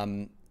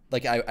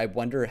 I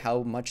wonder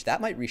how much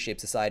that might reshape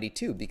society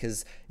too,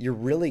 because you're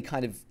really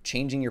kind of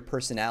changing your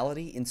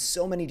personality in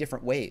so many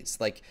different ways.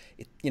 Like,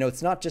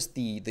 it's not just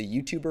the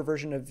YouTuber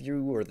version of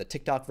you, or the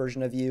TikTok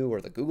version of you,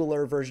 or the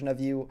Googler version of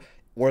you,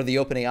 or the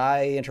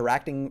OpenAI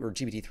interacting, or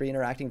GPT-3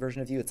 interacting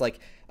version of you. It's like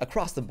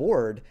across the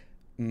board,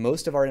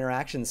 most of our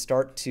interactions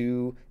start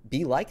to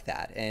be like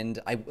that. And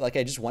I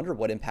just wonder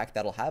what impact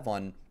that'll have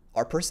on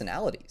our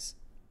personalities.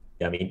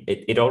 I mean,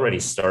 it already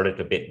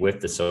started a bit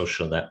with the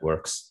social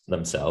networks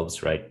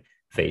themselves, right?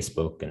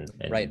 Facebook and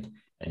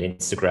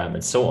Instagram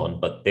and so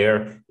on. But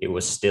there, it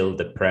was still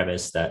the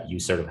premise that you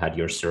sort of had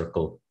your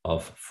circle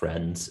of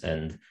friends,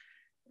 and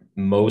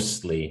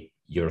mostly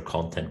your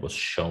content was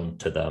shown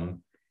to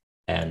them.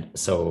 And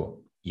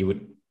so you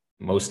would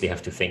mostly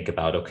have to think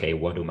about, okay,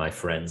 what do my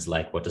friends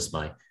like? What does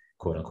my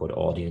quote unquote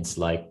audience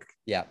like?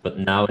 Yeah. But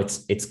now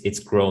it's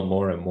grown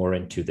more and more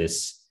into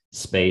this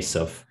space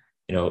of,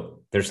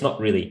 there's not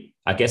really,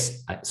 I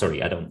guess,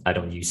 sorry, I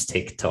don't use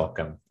TikTok.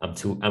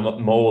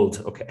 I'm old.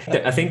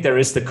 Okay. I think there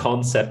is the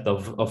concept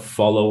of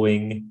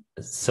following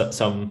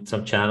some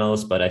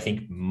channels, but I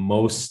think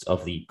most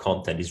of the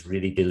content is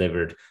really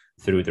delivered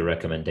through the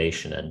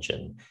recommendation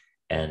engine.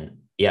 And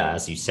yeah,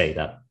 as you say,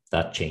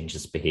 that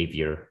changes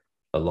behavior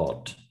a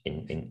lot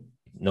in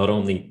not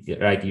only,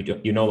 right,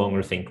 you no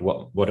longer think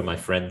what do my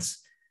friends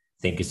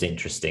think is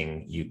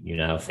interesting. You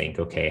now think,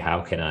 okay,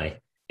 how can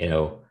I,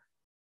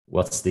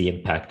 what's the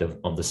impact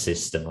on the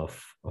system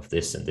of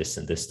this and this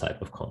and this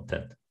type of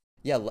content?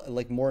 Yeah,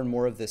 like more and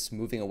more of this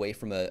moving away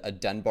from a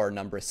Dunbar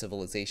number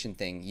civilization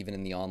thing, even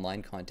in the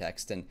online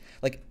context. And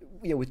like,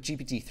 with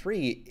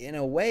GPT-3, in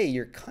a way,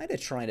 you're kind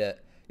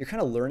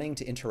of learning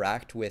to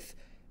interact with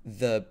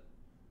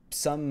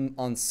some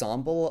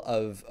ensemble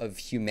of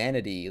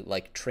humanity,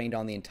 like trained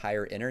on the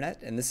entire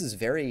internet. And this is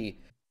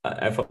very...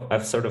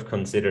 I've sort of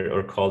considered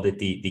or called it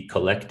the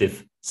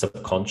collective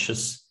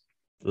subconscious,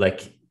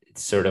 like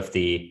sort of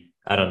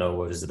I don't know,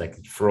 what is it,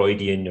 like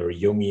Freudian or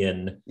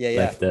Jungian,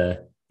 like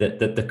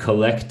the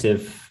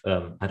collective,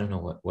 I don't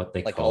know what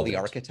they like call all the it.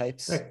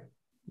 archetypes. Like,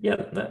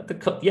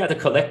 the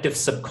collective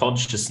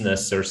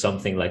subconsciousness or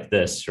something like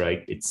this,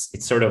 right? It's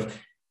sort of,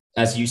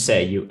 as you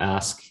say, you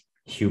ask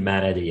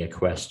humanity a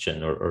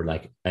question, or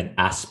like an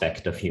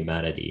aspect of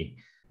humanity.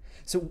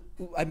 So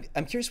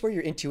I'm curious where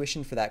your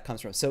intuition for that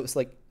comes from. So it's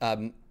like,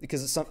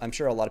 because I'm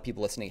sure a lot of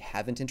people listening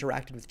haven't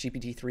interacted with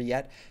GPT-3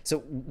 yet. So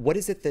what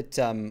is it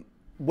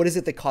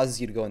that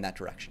causes you to go in that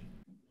direction?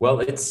 Well,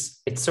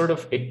 it's sort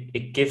of,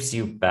 it gives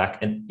you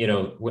back, and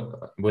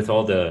with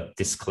all the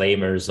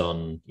disclaimers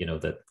on,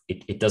 that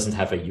it doesn't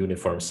have a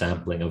uniform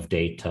sampling of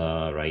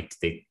data, right?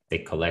 They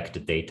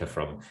collected data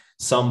from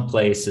some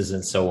places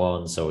and so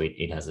on, so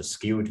it has a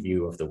skewed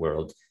view of the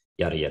world,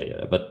 yada yada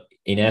yada. But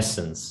in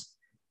essence,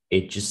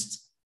 it just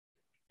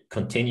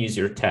continues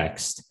your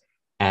text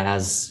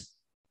as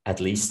at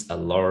least a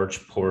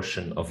large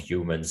portion of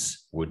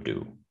humans would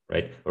do,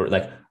 right? Or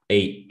like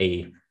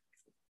a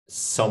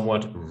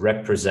somewhat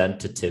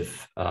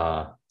representative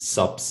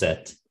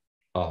subset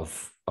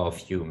of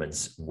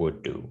humans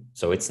would do.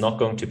 So it's not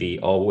going to be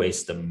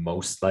always the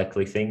most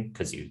likely thing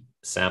because you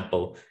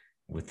sample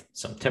with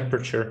some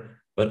temperature,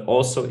 but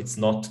also it's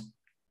not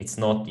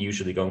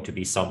usually going to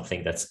be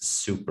something that's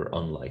super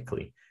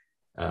unlikely.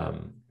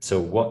 So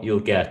what you'll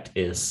get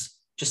is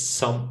just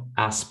some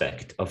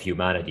aspect of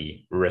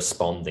humanity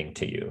responding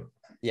to you.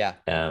 Yeah.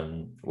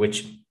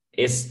 Which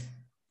is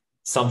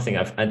something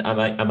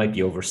I might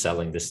be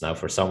overselling this now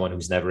for someone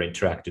who's never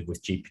interacted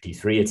with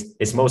GPT-3.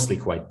 It's mostly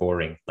quite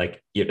boring.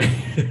 Like you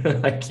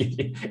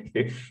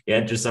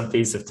enter some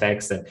piece of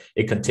text and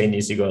it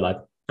continues. You go like,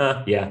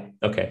 yeah,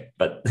 okay,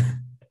 but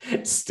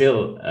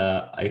still,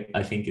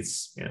 I think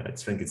I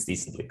think it's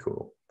decently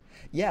cool.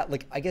 Yeah,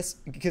 like I guess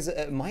because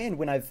my end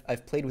when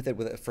I've played with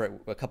it for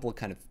a couple of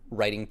kind of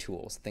writing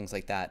tools, things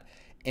like that,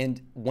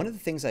 and one of the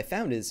things I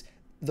found is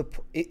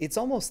it's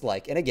almost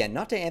like, and again,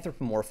 not to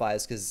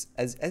anthropomorphize, because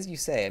as you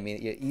say, I mean,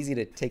 easy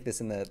to take this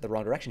in the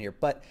wrong direction here,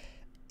 but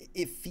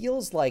it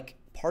feels like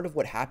part of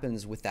what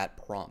happens with that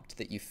prompt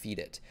that you feed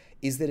it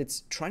is that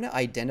it's trying to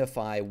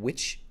identify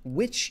which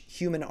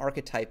human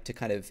archetype to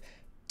kind of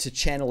to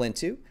channel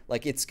into.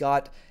 Like it's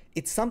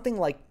something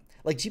like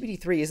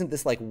GPT-3 isn't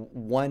this like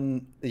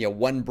one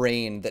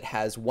brain that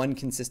has one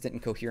consistent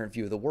and coherent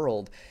view of the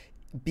world,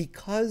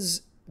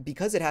 because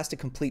it has to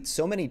complete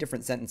so many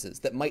different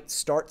sentences that might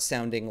start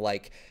sounding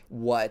like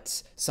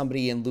what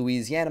somebody in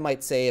Louisiana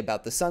might say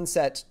about the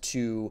sunset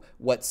to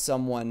what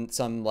some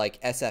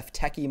like SF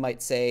techie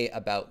might say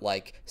about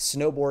like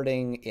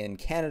snowboarding in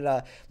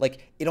Canada.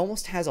 Like it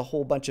almost has a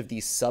whole bunch of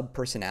these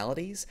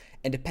sub-personalities,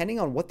 and depending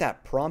on what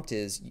that prompt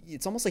is,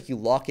 it's almost like you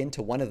lock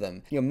into one of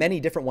them. Many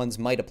different ones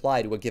might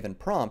apply to a given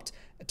prompt.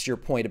 To your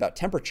point about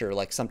temperature,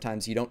 like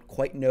sometimes you don't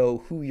quite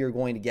know who you're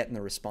going to get in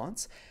the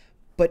response.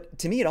 But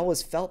to me, it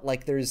always felt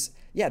like there's,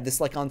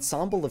 this like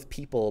ensemble of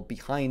people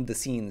behind the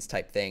scenes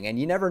type thing. And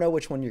you never know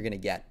which one you're going to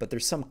get, but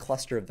there's some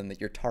cluster of them that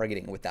you're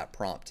targeting with that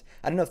prompt.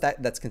 I don't know if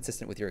that's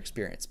consistent with your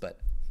experience, but.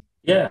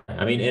 Yeah,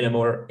 I mean, in a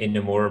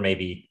more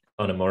maybe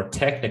on a more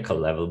technical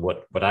level,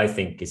 what I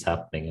think is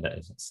happening, and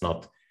it's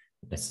not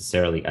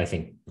necessarily, I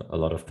think a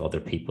lot of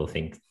other people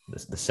think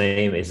the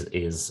same, is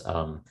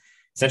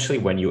essentially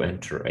when you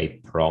enter a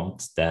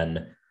prompt,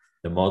 then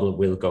the model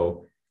will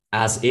go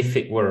as if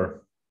it were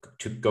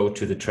to go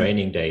to the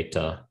training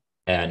data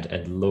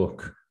and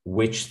look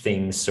which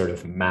things sort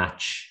of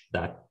match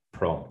that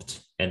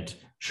prompt. And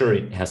sure,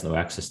 it has no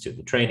access to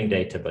the training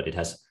data, but it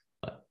has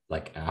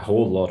like a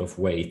whole lot of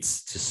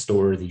weights to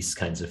store these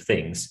kinds of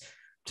things.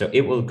 So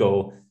it will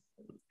go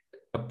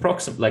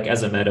approximately, like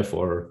as a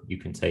metaphor, you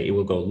can say it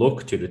will go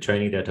look to the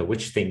training data,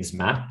 which things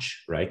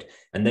match, right?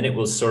 And then it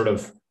will sort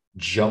of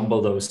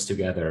jumble those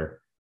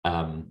together,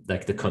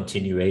 like the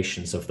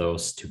continuations of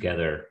those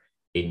together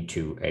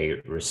into a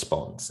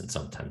response. And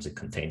sometimes it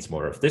contains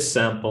more of this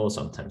sample,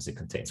 sometimes it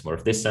contains more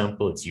of this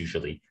sample. It's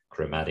usually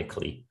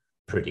grammatically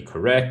pretty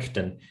correct.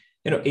 And,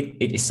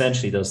 it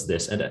essentially does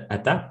this. And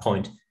at that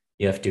point,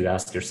 you have to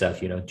ask yourself,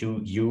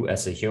 do you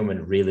as a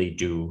human really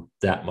do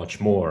that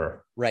much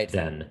more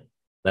than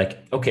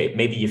like, okay,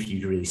 maybe if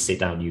you really sit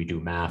down, you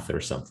do math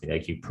or something,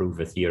 like you prove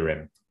a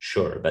theorem,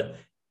 sure. But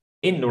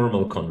in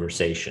normal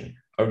conversation,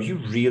 are you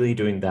really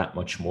doing that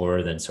much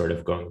more than sort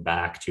of going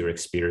back to your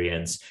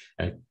experience,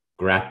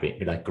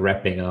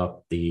 grepping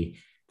up the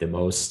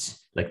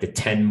most, like the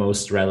 10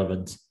 most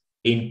relevant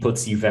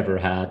inputs you've ever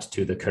had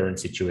to the current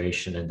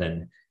situation, and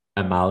then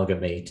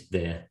amalgamate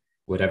the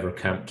whatever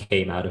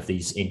came out of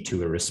these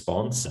into a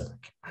response?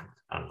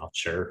 I'm not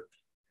sure.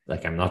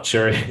 Like, I'm not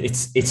sure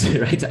it's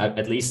right.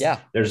 At least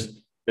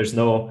there's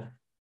no,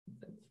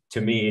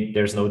 to me,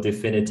 there's no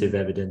definitive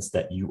evidence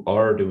that you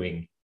are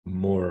doing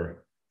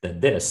more than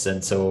this.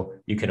 And so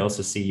you can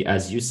also see,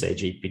 as you say,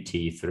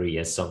 GPT-3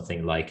 as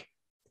something like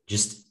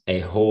just a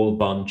whole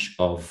bunch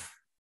of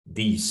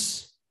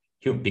these,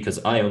 because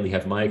I only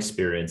have my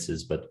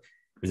experiences, but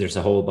there's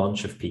a whole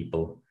bunch of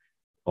people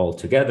all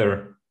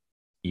together.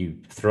 You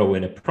throw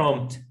in a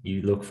prompt,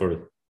 you look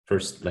for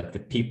first like the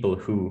people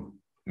who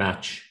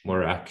match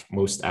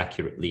most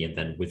accurately, and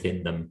then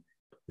within them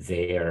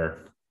their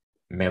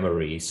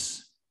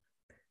memories.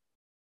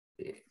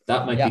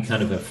 That might be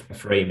kind of a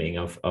framing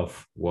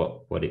of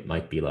what it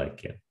might be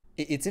like. Yeah.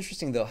 It's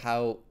interesting though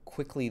how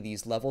quickly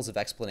these levels of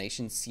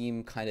explanation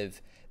seem kind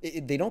of,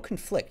 they don't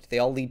conflict. They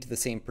all lead to the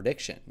same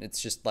prediction.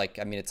 It's just like,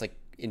 I mean, it's like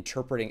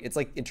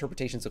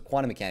interpretations of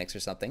quantum mechanics or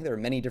something. There are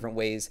many different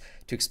ways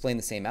to explain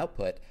the same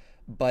output,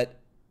 but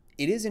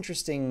it is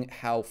interesting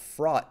how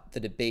fraught the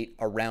debate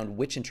around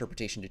which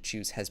interpretation to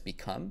choose has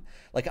become.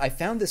 Like I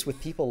found this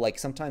with people, like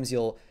sometimes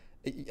I'll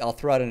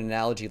throw out an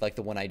analogy like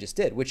the one I just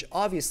did, which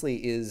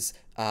obviously is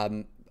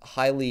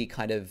highly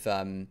kind of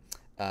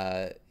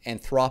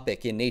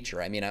anthropic in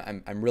nature. I mean,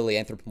 I'm really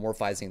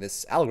anthropomorphizing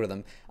this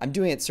algorithm. I'm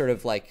doing it sort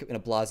of like in a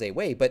blasé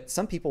way, but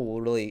some people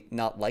will really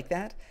not like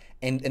that.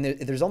 And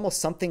there's almost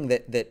something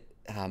that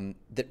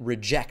that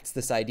rejects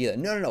this idea that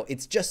no,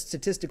 it's just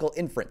statistical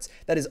inference.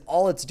 That is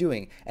all it's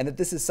doing, and that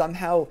this is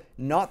somehow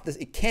not this.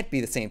 It can't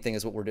be the same thing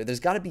as what we're doing. There's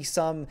got to be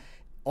some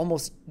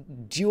almost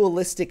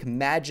dualistic,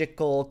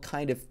 magical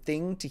kind of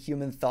thing to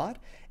human thought.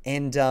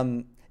 And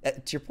to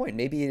your point,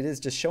 maybe it is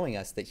just showing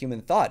us that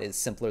human thought is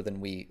simpler than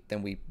we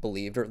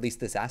believed, or at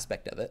least this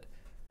aspect of it.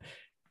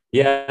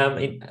 Yeah, I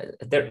mean,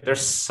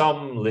 there's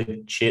some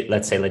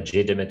let's say,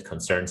 legitimate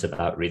concerns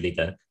about really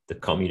the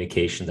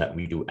communication that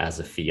we do as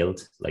a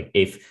field. Like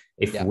if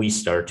we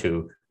start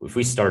to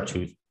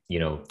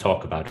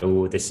talk about,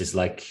 oh, this is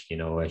like,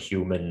 a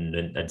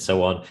human and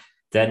so on,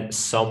 then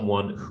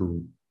someone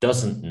who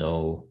doesn't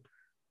know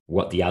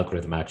what the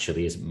algorithm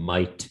actually is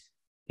might,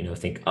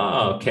 think,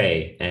 oh,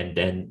 okay, and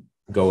then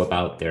go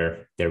about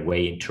their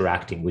way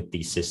interacting with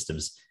these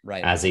systems,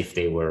 right, as if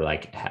they were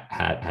like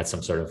had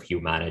some sort of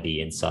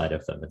humanity inside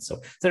of them. And so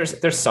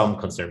there's some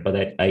concern,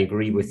 but I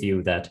agree with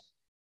you that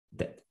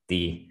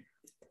the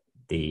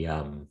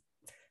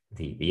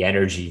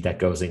energy that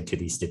goes into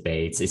these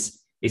debates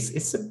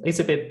is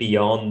a bit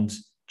beyond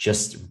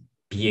just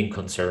being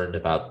concerned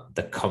about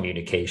the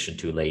communication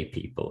to lay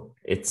people.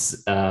 It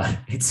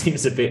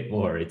seems a bit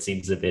more. It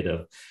seems a bit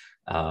of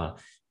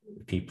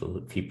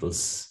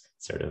people's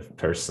sort of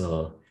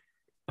personal,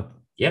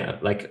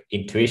 like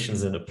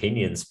intuitions and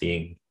opinions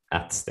being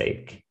at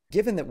stake.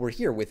 Given that we're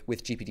here with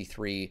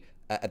GPT-3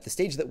 at the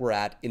stage that we're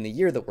at, in the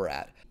year that we're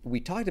at, we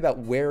talked about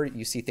where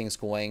you see things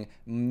going,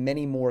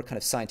 many more kind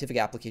of scientific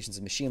applications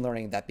of machine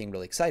learning, that being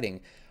really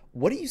exciting.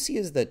 What do you see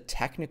as the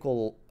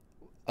technical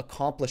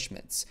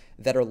accomplishments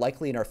that are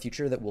likely in our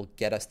future that will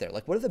get us there?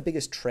 Like, what are the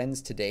biggest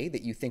trends today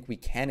that you think we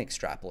can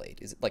extrapolate?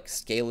 Is it like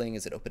scaling?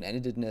 Is it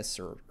open-endedness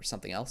or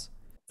something else?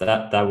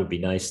 That would be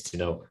nice to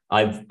know.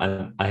 I've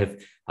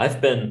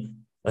been,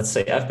 let's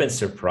say, I've been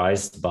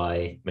surprised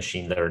by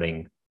machine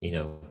learning,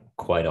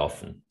 quite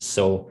often.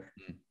 So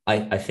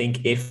I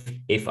think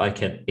if I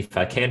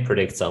can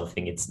predict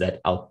something, it's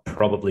that I'll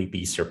probably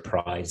be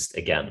surprised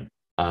again.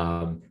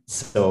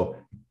 So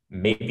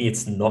maybe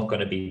it's not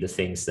going to be the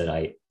things that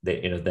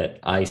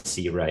I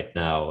see right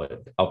now.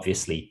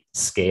 Obviously,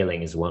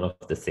 scaling is one of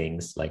the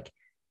things. Like,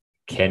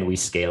 can we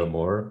scale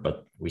more?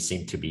 But we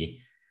seem to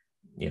be,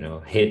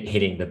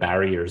 hitting the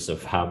barriers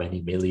of how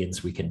many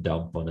millions we can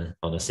dump on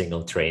a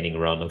single training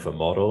run of a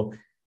model.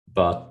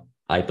 But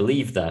I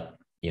believe that,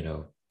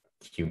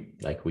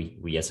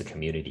 we as a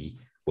community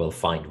will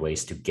find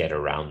ways to get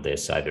around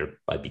this, either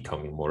by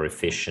becoming more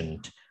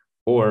efficient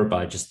or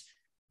by just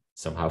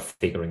somehow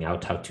figuring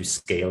out how to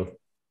scale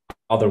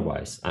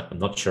otherwise. I'm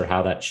not sure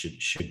how that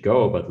should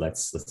go, but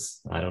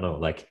let's I don't know,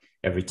 like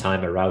every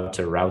time a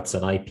router routes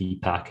an IP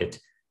packet,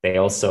 they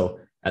also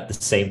at the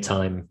same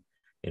time,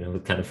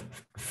 kind of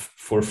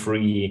for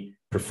free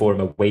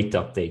perform a weight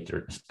update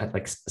or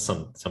like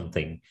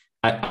something.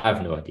 I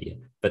have no idea,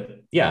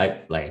 but yeah,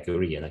 I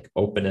agree. Like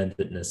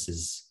open-endedness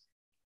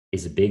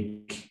is a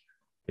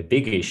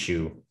big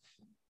issue,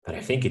 but I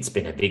think it's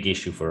been a big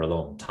issue for a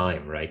long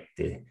time, right?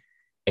 The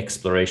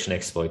exploration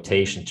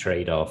exploitation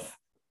trade-off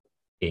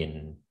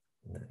in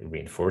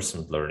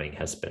reinforcement learning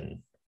has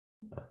been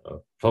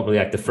probably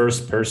like the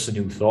first person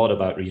who thought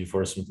about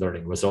reinforcement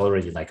learning was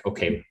already like,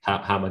 okay,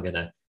 how am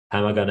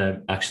I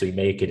gonna actually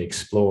make it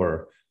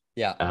explore?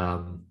 Yeah.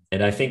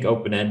 And I think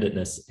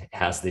open-endedness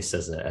has this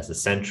as a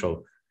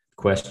central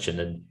question.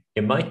 And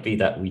it might be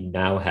that we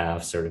now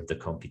have sort of the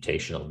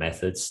computational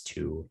methods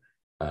to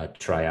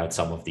try out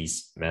some of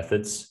these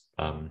methods.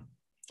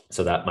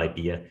 So that might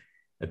be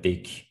a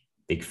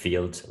big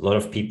field. A lot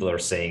of people are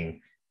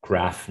saying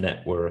graph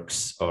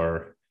networks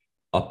are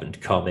up and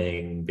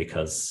coming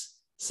because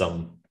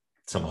some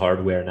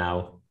hardware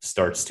now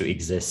starts to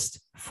exist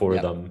for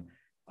them.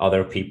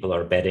 Other people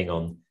are betting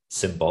on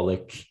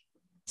symbolic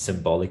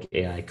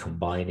AI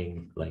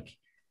combining like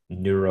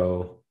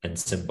neuro and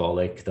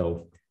symbolic,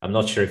 though I'm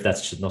not sure if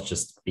that's not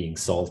just being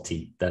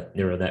salty that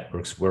neural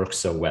networks work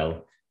so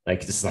well.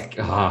 Like it's like,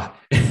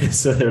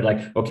 so they're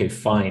like, okay,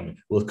 fine,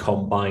 we'll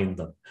combine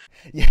them.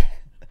 Yeah.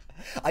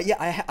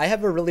 I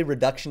have a really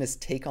reductionist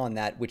take on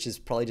that, which is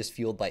probably just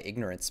fueled by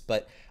ignorance.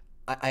 But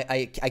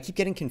I keep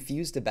getting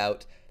confused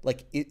about,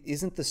 like,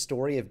 isn't the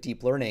story of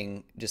deep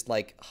learning just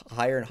like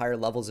higher and higher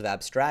levels of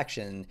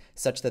abstraction,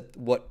 such that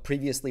what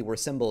previously were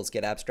symbols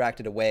get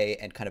abstracted away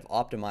and kind of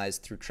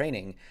optimized through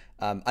training?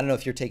 I don't know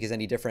if your take is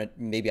any different.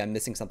 Maybe I'm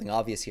missing something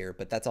obvious here,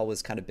 but that's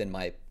always kind of been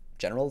my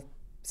general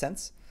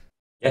sense.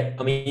 Yeah,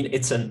 I mean,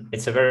 it's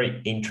a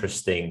very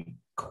interesting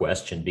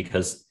question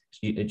because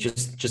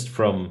just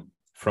from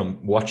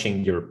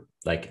watching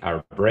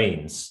our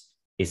brains,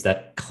 is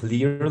that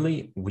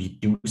clearly we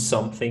do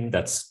something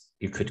that's,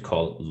 you could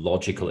call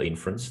logical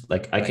inference.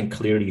 Like I can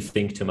clearly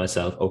think to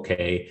myself,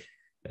 okay,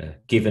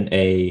 given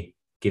A,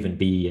 given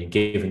B, and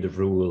given the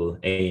rule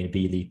A and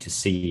B lead to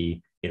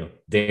C,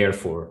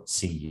 therefore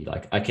C.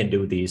 Like I can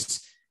do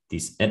these,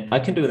 and I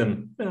can do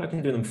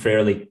them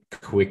fairly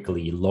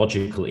quickly,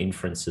 logical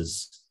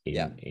inferences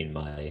in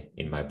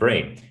my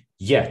brain.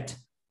 Yet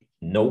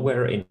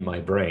nowhere in my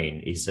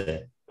brain is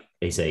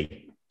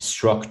a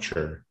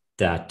structure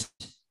that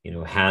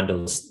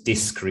handles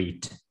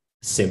discrete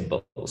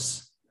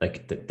symbols.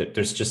 Like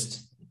there's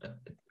just,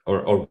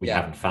 or we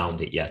haven't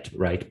found it yet,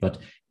 right? But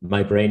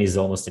my brain is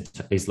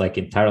is like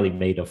entirely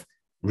made of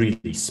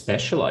really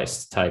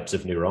specialized types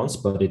of neurons,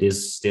 but it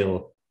is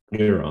still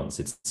neurons.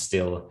 It's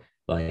still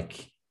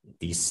like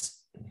these,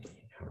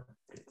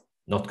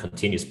 not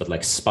continuous, but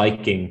like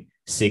spiking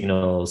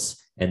signals,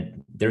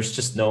 and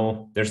there's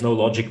no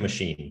logic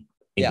machine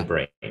in the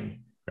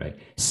brain, right?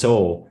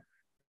 So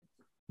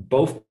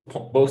both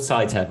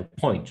sides have a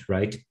point,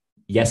 right?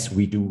 Yes,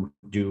 we do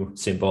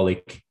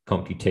symbolic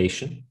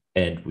computation,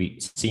 and we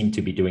seem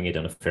to be doing it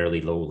on a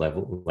fairly low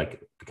level,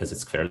 like because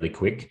it's fairly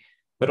quick,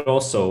 but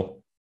also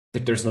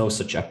that there's no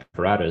such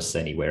apparatus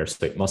anywhere,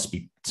 so it must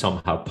be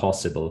somehow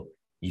possible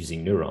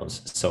using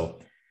neurons. So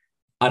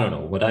I don't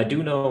know. What I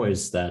do know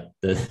is that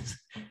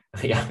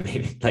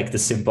maybe like the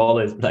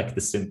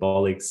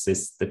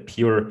symbolicist, the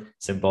pure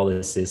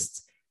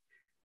symbolicist,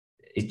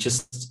 it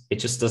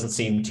just doesn't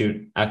seem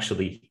to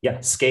actually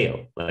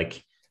scale.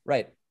 Like,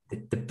 right.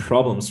 The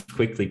problems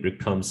quickly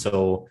become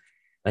so,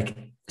 like,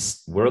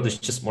 world is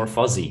just more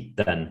fuzzy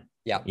than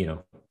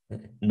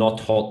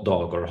not hot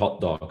dog or hot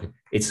dog.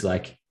 It's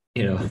like,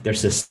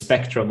 there's a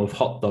spectrum of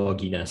hot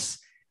dogginess,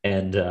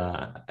 and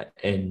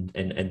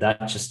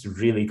that just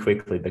really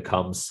quickly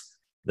becomes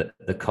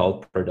the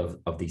culprit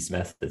of these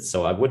methods.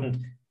 So I wouldn't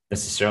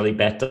necessarily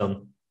bet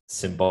on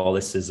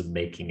symbolicism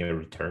making a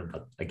return,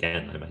 but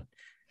again,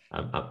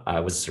 I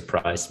was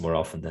surprised more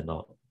often than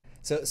not.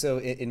 So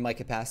in my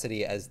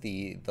capacity as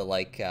the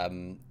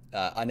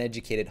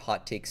uneducated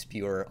hot take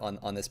spewer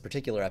on this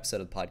particular episode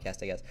of the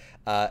podcast, I guess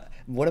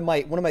one of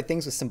my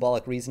things with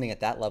symbolic reasoning at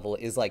that level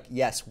is like,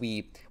 yes,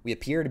 we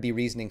appear to be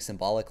reasoning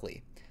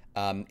symbolically,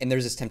 and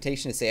there's this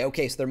temptation to say,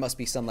 okay, so there must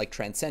be some like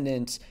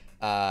transcendent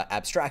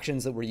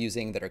abstractions that we're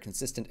using that are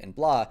consistent and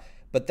blah,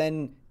 but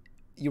then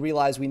you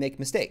realize we make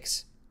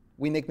mistakes.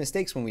 We make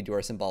mistakes when we do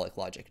our symbolic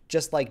logic,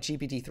 just like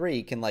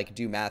GPT-3 can like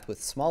do math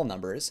with small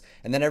numbers,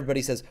 and then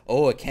everybody says,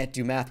 oh, it can't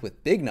do math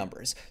with big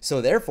numbers,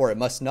 so therefore it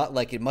must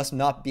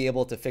not be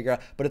able to figure out.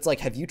 But it's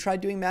like, have you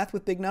tried doing math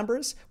with big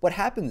numbers? What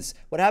happens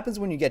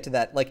when you get to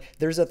that? Like,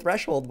 there's a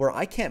threshold where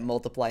I can't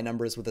multiply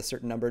numbers with a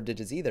certain number of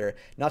digits either,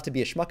 not to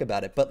be a schmuck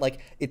about it, but like,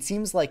 it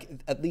seems like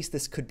at least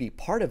this could be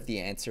part of the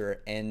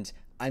answer, and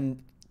I'm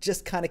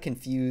just kind of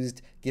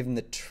confused given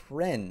the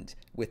trend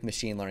with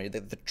machine learning,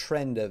 the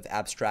trend of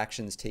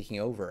abstractions taking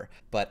over.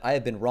 But I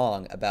have been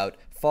wrong about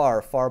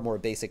far, far more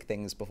basic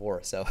things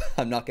before, so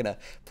I'm not going to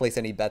place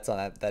any bets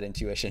on that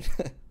intuition.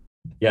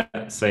 Yeah,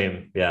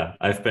 same. Yeah,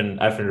 I've been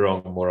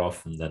wrong more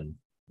often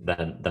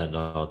than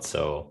not.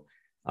 So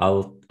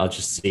I'll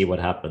just see what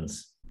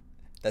happens.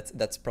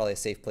 That's probably a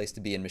safe place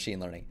to be in machine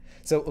learning.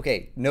 So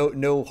okay,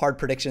 no hard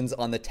predictions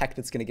on the tech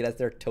that's going to get us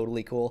there.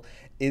 Totally cool.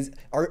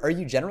 Are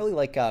you generally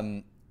like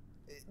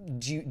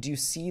do you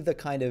see the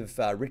kind of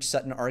Rich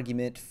Sutton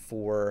argument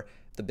for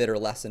the bitter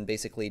lesson,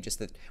 basically just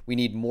that we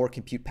need more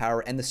compute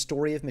power, and the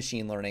story of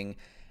machine learning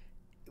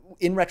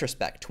in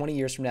retrospect 20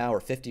 years from now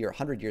or 50 or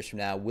 100 years from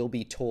now will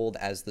be told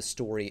as the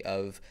story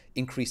of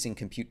increasing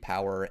compute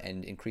power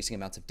and increasing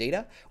amounts of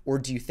data? Or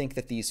do you think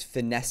that these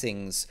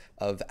finessings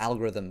of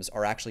algorithms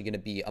are actually going to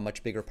be a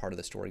much bigger part of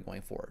the story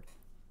going forward?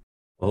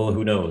 Well,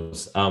 who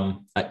knows?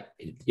 Like,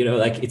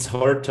 it's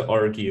hard to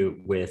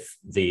argue with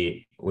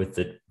the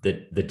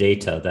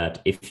data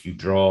that if you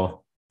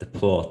draw the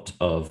plot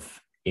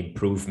of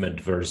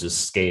improvement versus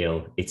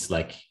scale, it's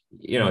like,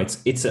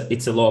 it's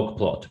a log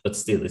plot, but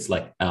still it's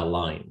like a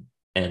line,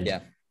 and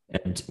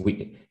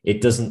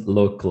it doesn't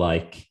look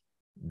like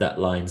that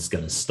line's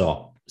gonna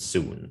stop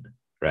soon,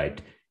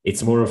 right?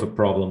 It's more of a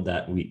problem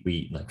that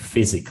we like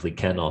physically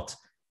cannot,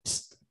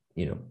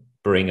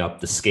 bring up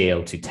the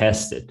scale to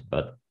test it,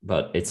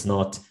 but it's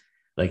not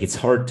like, it's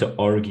hard to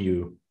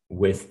argue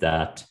with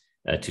that,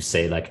 to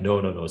say like,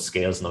 no,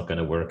 scale's not going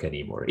to work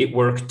anymore. It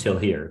worked till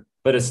here,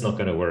 but it's not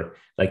going to work.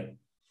 Like,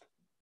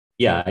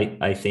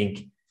 I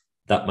think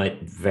that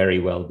might very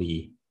well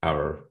be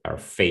our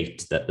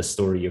fate, that the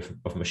story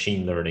of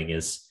machine learning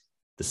is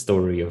the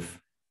story of,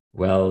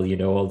 well,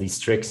 all these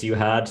tricks you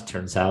had,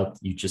 turns out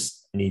you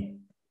just need,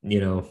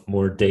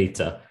 more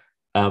data.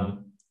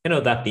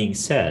 That being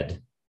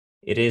said,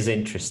 it is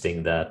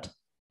interesting that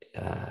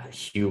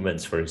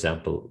humans, for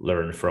example,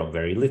 learn from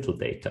very little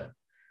data.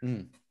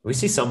 We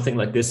see something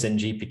like this in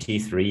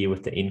GPT-3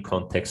 with the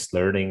in-context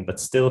learning, but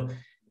still,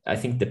 I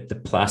think that the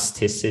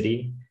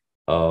plasticity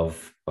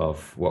of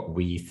what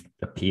we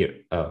appear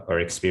or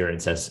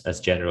experience as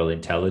general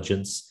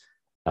intelligence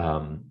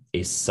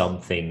is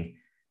something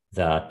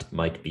that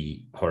might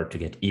be hard to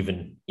get,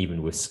 even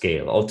with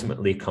scale.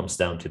 Ultimately, it comes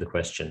down to the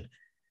question: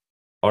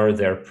 are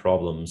there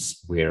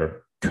problems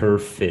where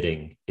curve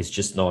fitting is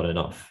just not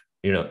enough?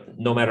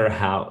 No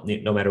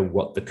matter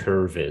what the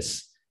curve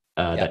is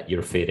that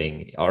you're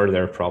fitting, are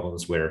there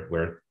problems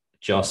where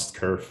just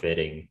curve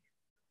fitting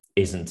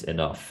isn't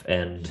enough?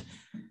 And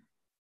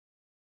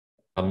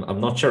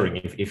I'm not sure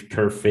if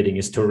curve fitting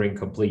is Turing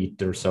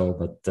complete or so,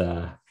 but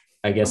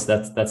I guess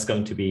that's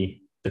going to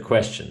be the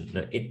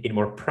question. In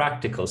more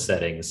practical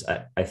settings,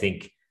 I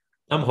think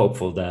I'm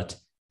hopeful that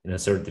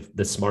sort of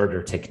the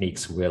smarter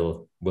techniques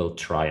will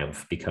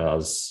triumph,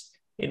 because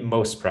in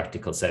most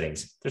practical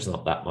settings there's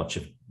not that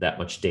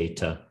much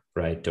data,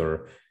 right?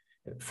 Or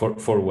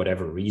for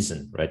whatever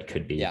reason, right?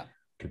 Could be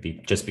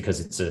just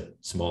because it's a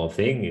small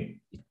thing.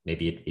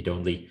 Maybe it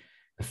only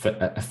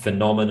a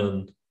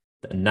phenomenon,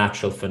 a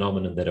natural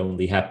phenomenon that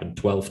only happened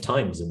 12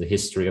 times in the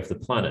history of the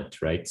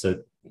planet, right?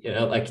 So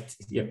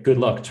good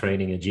luck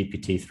training a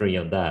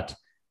GPT-3 on that.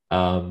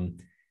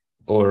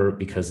 Or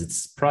because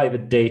it's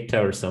private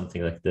data or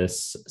something like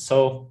this.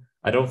 So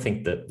I don't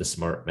think that the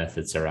smart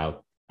methods are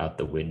out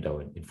the window.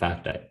 In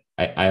fact,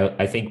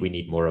 I think we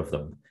need more of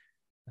them,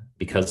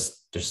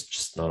 because there's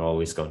just not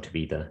always going to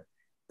be the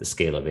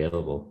scale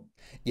available.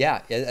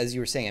 Yeah, as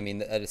you were saying, I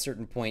mean, at a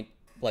certain point,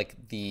 like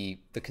the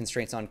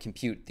constraints on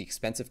compute, the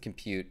expensive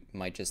compute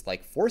might just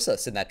like force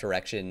us in that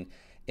direction.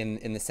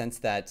 In the sense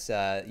that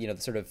the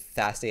sort of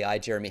fast AI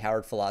Jeremy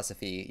Howard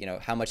philosophy,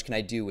 how much can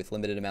I do with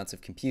limited amounts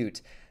of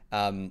compute,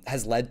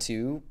 has led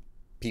to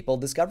people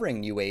discovering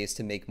new ways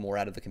to make more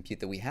out of the compute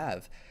that we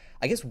have.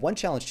 I guess one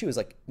challenge too is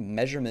like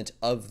measurement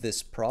of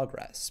this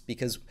progress,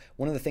 because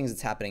one of the things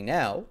that's happening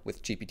now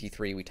with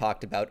GPT-3, we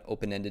talked about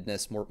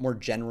open-endedness, more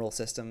general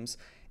systems,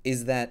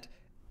 is that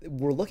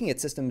we're looking at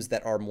systems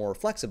that are more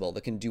flexible,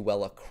 that can do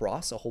well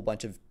across a whole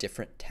bunch of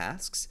different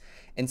tasks.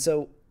 And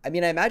so, I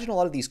mean, I imagine a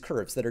lot of these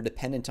curves that are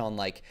dependent on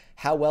like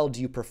how well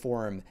do you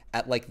perform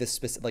at like this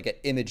specific, like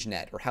at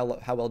ImageNet, or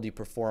how well do you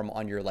perform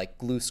on your like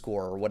glue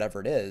score or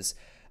whatever it is,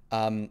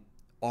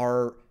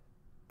 are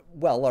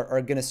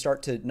going to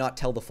start to not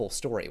tell the full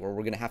story, where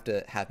we're going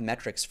to have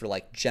metrics for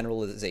like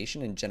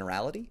generalization and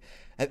generality.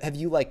 Have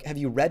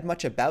you read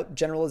much about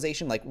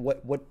generalization? Like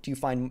what do you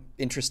find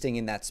interesting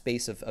in that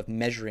space of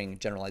measuring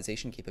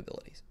generalization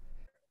capabilities?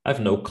 I have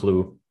no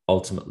clue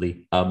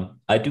ultimately.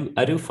 I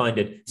do find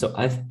it, so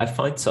I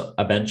find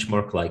a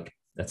benchmark like,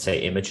 let's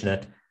say,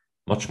 ImageNet,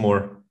 much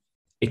more.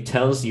 It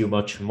tells you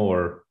much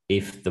more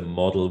if the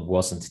model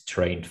wasn't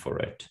trained for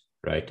it,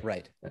 right?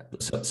 Right.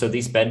 So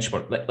these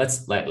benchmark,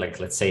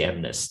 let's say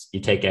MNIST.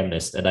 You take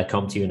MNIST, and I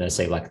come to you and I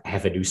say, like, I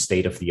have a new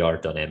state of the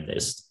art on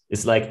MNIST.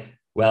 It's like,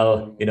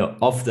 well,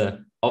 of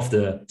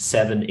the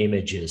 7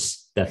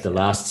 images that the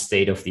last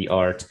state of the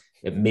art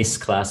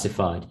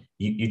misclassified,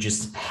 you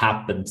just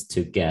happened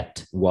to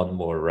get one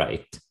more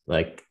right.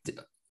 Like,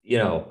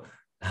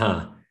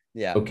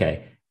 Yeah.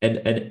 okay. And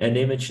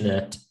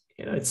ImageNet,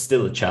 it's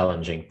still a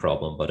challenging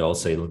problem, but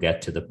also it'll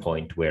get to the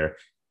point where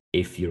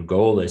if your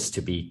goal is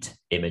to beat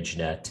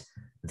ImageNet,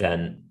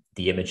 then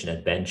the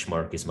ImageNet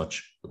benchmark is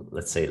much,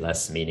 let's say,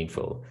 less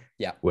meaningful.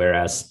 Yeah.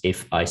 Whereas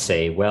if I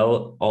say,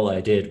 well, all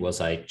I did was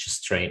I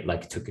just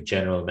took a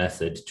general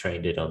method,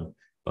 trained it on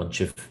a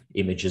bunch of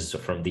images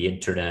from the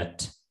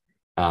internet,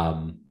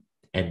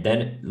 and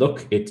then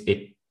look,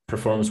 it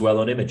performs well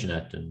on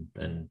ImageNet,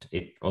 and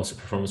it also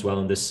performs well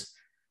on this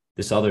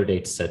other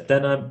data set,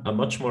 then I'm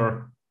much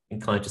more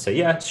inclined to say,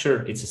 yeah,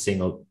 sure, it's a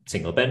single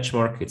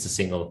benchmark, it's a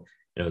single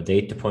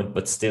data point,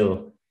 but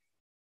still,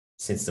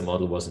 since the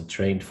model wasn't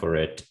trained for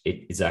it,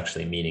 it is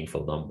actually a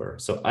meaningful number.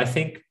 So I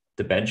think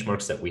the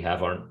benchmarks that we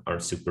have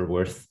aren't super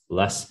worth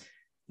less.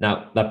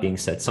 Now, that being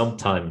said,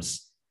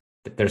 sometimes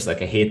there's like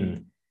a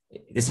hidden,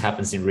 this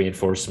happens in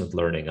reinforcement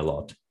learning a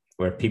lot,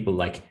 where people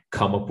like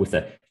come up with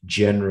a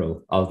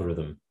general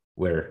algorithm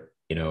where,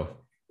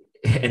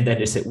 and then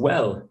they say,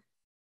 well,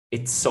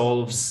 it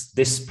solves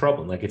this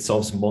problem, like it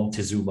solves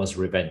Montezuma's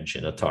revenge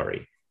in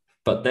Atari.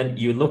 But then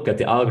you look at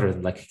the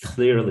algorithm, like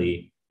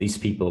clearly these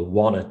people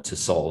wanted to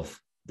solve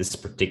this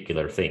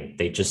particular thing.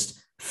 They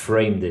just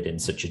framed it in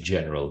such a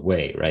general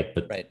way, right?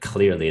 But Right.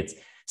 clearly it's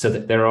so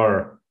that there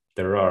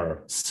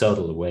are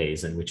subtle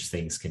ways in which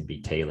things can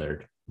be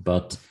tailored.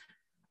 But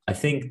I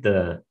think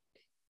the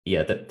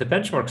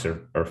benchmarks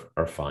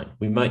are fine.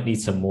 We might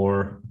need some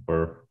more,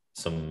 or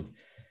some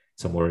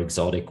more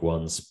exotic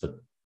ones, but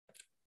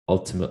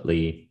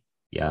ultimately,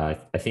 yeah,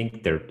 I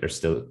think they're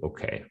still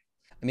okay.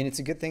 I mean, it's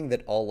a good thing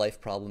that all life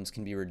problems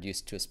can be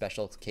reduced to a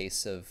special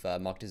case of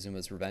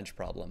Moctezuma's revenge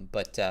problem.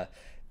 But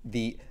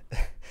the,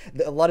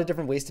 a lot of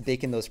different ways to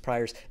bake in those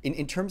priors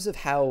in terms of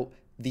how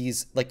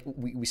these, like,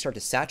 we start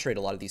to saturate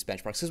a lot of these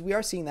benchmarks, because we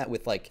are seeing that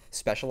with like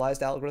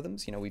specialized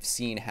algorithms. We've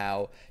seen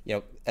how,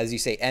 as you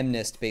say,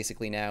 MNIST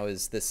basically now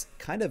is this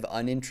kind of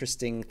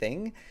uninteresting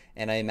thing.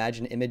 And I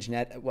imagine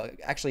ImageNet, well,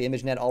 actually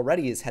ImageNet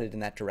already is headed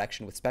in that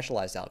direction with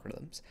specialized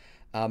algorithms.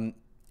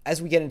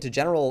 As we get into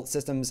general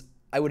systems,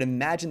 I would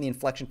imagine the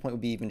inflection point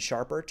would be even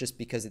sharper, just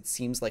because it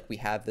seems like we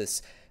have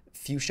this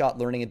few shot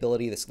learning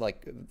ability, this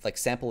like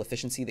sample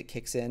efficiency that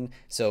kicks in.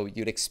 So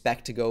you'd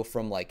expect to go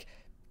from like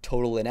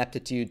total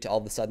ineptitude to all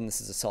of a sudden this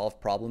is a solved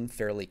problem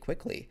fairly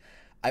quickly.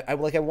 I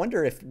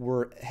wonder if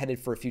we're headed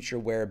for a future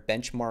where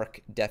benchmark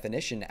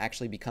definition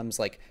actually becomes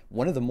like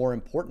one of the more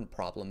important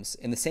problems,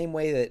 in the same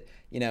way that,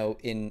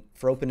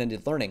 for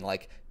open-ended learning,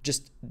 like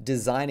just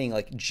designing,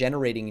 like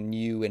generating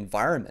new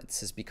environments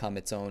has become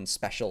its own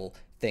special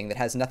thing that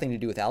has nothing to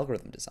do with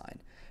algorithm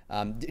design.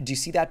 Do you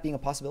see that being a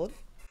possibility?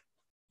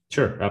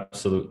 Sure,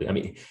 absolutely. I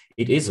mean,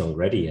 it is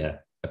already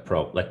a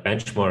problem. Like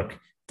benchmark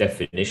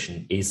definition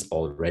is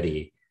already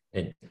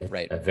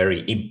Right. a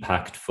very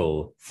impactful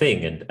thing.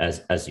 And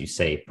as you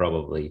say,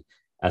 probably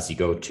as you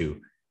go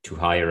to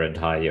higher and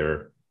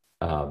higher,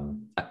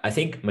 I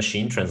think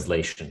machine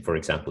translation, for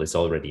example, is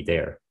already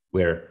there,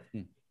 where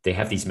they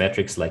have these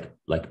metrics like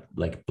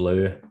bleu,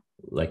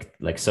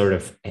 like sort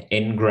of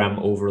n-gram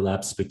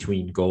overlaps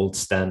between gold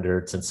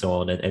standards and so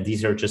on. And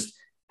these are just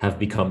have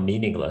become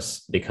meaningless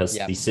because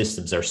these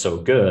systems are so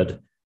good,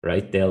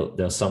 right? They'll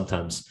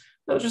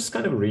just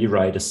kind of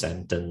rewrite a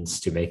sentence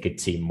to make it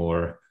seem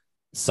more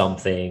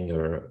something,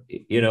 or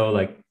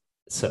like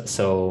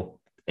so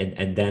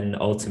and then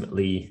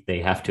ultimately they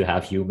have to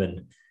have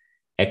human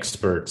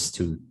experts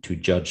to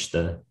judge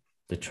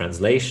the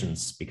translations,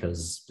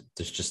 because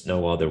there's just no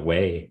other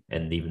way,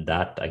 and even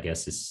that, I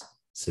guess, is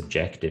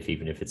subjective,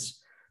 even if it's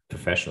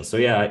professional. So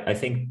yeah, I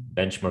think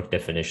benchmark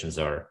definitions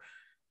are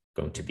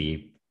going to be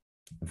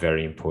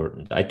very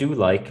important. I do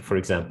like, for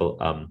example,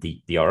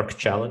 the ARC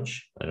challenge.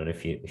 I don't know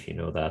if you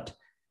know that,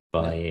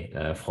 by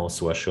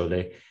François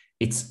Chollet.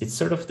 It's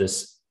sort of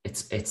this.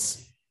 It's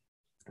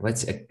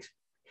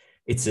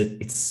a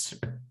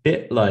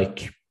bit like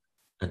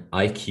an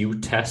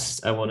IQ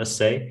test, I want to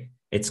say.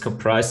 It's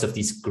comprised of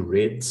these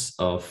grids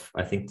of,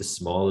 I think the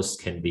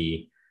smallest can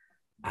be,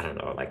 I don't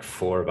know, like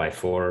 4 by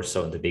 4 or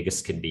so, and the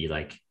biggest can be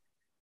like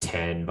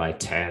 10 by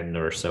 10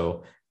 or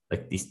so,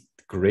 like these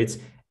grids.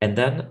 And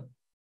then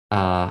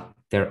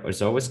there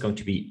is always going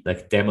to be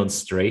like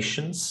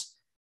demonstrations.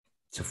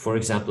 So for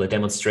example, a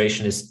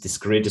demonstration is this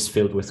grid is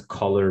filled with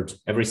colored,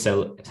 every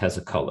cell has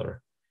a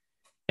color.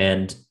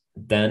 And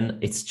then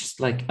it's just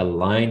like a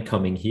line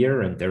coming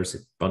here, and there's a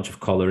bunch of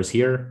colors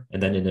here.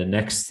 And then in the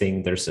next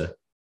thing, there's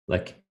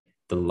like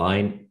the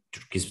line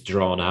is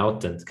drawn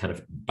out and kind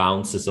of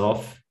bounces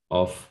off.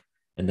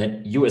 And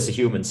then you as a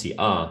human see,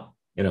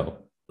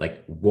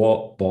 like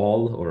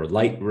ball or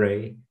light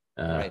ray,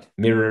 right.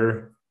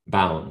 mirror,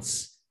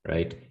 bounce,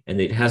 right?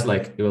 And it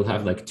will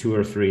have like 2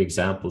 or 3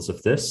 examples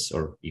of this,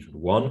 or even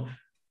one.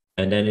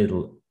 And then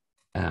it'll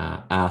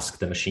ask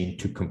the machine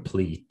to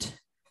complete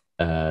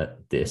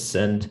this.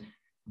 And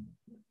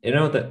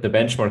the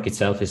benchmark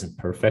itself isn't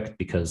perfect,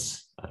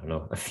 because I don't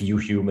know, a few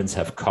humans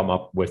have come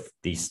up with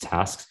these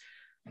tasks,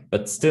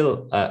 but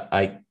still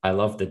I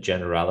love the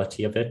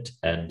generality of it.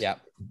 And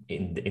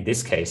in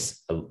this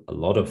case, a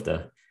lot of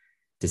the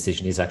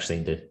decision is actually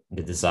in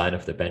the design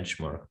of the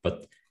benchmark.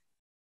 But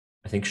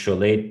I think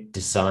Chollet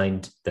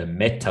designed the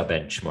meta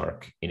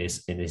benchmark in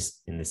his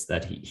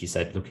that he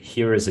said, look,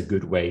 here is a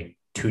good way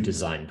to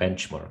design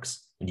benchmarks,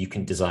 and you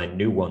can design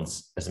new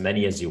ones, as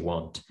many as you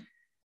want.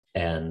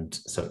 And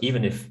so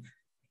even if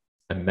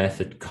a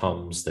method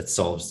comes that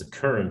solves the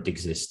current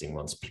existing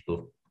ones,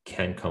 people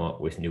can come up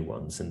with new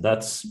ones. And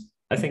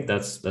I think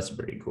that's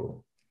pretty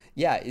cool.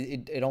 Yeah,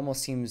 it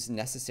almost seems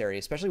necessary,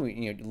 especially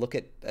when you look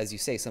at, as you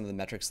say, some of the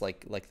metrics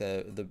like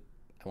the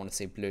I want to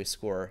say bleu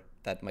score.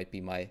 That might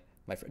be my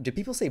do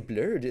people say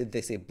bleu, or did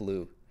they say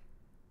blue?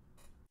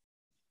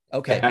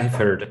 Okay. I've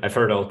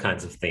heard all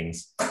kinds of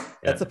things.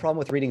 That's the problem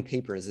with reading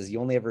papers, is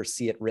you only ever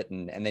see it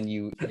written, and then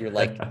you're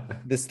like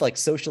this like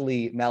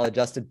socially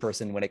maladjusted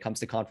person when it comes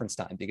to conference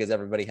time, because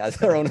everybody has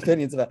their own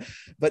opinions about it.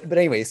 But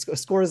anyways,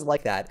 scores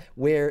like that,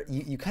 where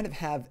you kind of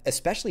have,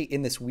 especially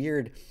in this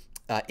weird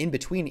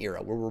in-between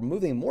era where we're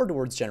moving more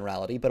towards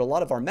generality, but a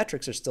lot of our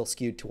metrics are still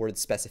skewed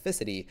towards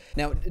specificity.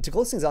 Now, to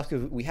close things off,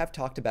 we have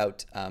talked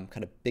about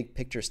kind of big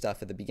picture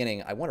stuff at the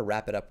beginning. I want to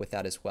wrap it up with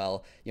that as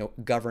well.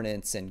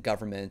 Governance and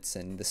governments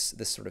and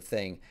this sort of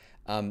thing.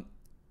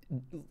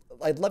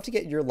 I'd love to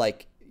get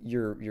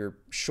your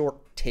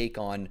short take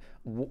on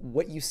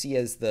what you see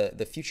as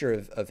the future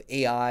of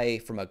AI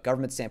from a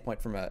government standpoint,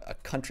 from a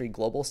country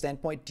global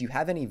standpoint. Do you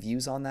have any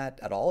views on that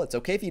at all? It's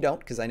okay if you don't,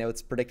 because I know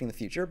it's predicting the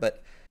future,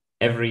 but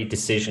every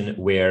decision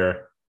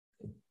where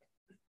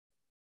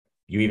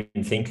you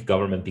even think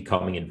government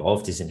becoming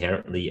involved is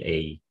inherently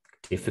a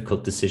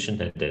difficult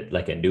decision, and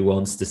like a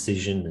nuanced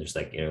decision. There's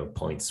like,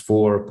 points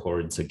for,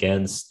 points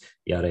against,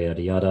 yada,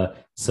 yada, yada.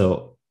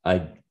 So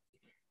I'm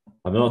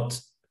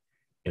not,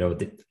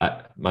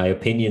 my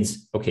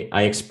opinions, okay,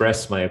 I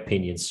express my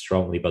opinions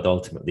strongly, but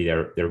ultimately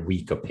they're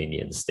weak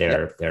opinions.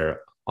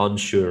 They're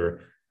unsure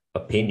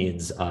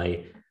opinions.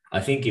 I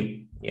think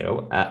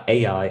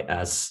AI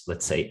as,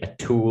 let's say, a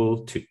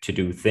tool to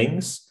do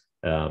things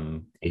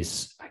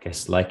is, I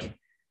guess, like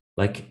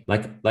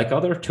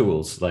other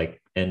tools.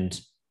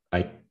 And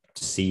I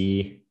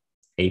see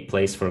a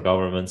place for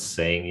governments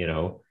saying,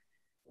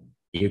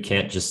 you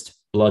can't just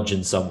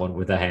bludgeon someone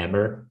with a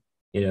hammer.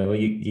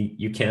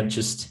 You can't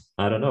just,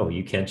 I don't know,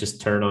 you can't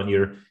just turn on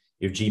your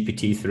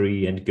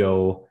GPT-3 and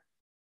go,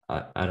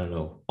 I don't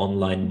know,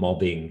 online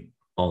mobbing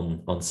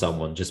on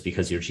someone just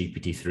because your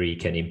GPT-3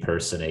 can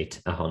impersonate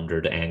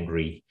 100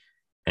 angry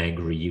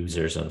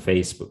users on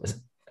Facebook.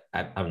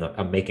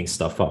 I'm making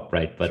stuff up,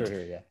 right? But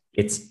sure, yeah.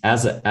 It's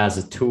as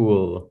a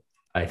tool,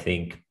 I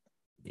think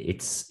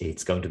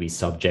it's going to be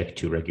subject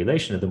to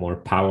regulation, and the more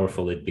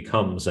powerful it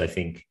becomes, I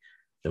think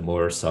the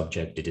more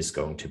subject it is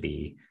going to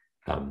be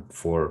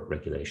for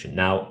regulation.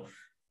 Now,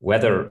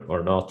 whether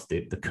or not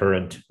the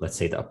current, let's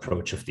say, the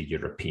approach of the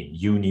European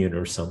Union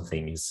or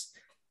something is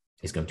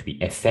going to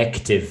be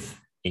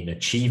effective in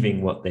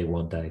achieving what they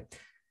want,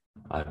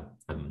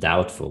 I'm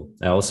doubtful.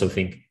 I also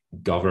think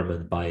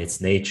government by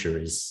its nature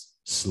is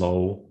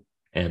slow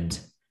and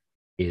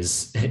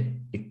is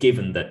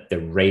given that the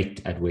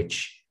rate at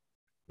which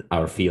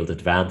our field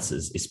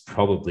advances is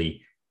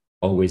probably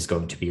always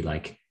going to be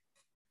like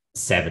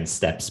 7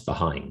 steps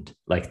behind.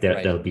 Like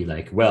they'll be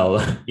like, well,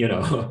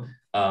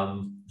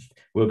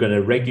 we're going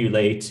to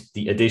regulate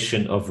the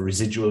addition of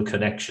residual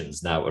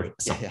connections now, or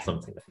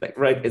something like that,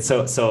 right?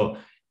 So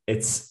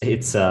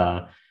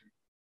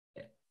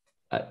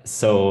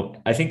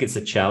I think it's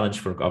a challenge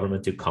for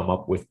government to come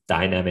up with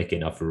dynamic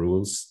enough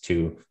rules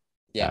to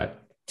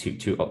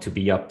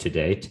be up to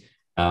date.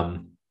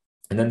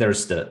 And then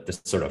there's the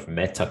sort of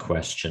meta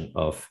question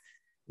of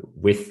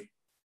with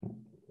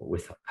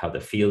how the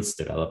field's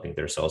developing,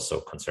 there's also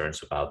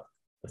concerns about,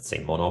 let's say,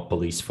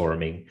 monopolies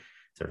forming,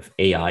 sort of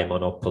AI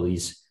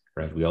monopolies,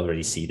 right? We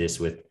already see this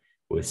with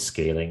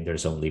scaling.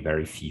 There's only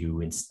very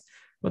few,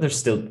 there's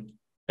still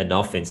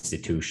enough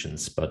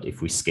institutions, but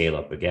if we scale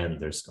up again,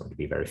 there's going to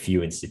be very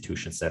few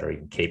institutions that are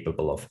even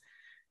capable of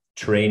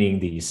training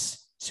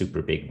these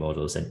super big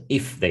models. And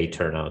if they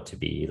turn out to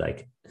be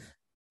like,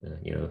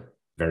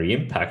 very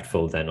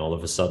impactful, then all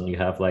of a sudden you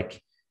have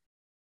like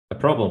a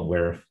problem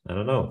where, I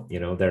don't know,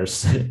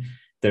 there's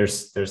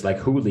like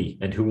Hooli,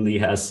 and Hooli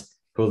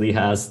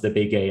has the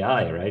big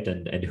AI, right?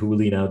 And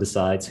Hooli now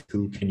decides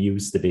who can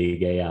use the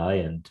big AI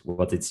and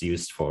what it's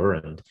used for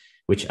and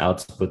which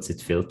outputs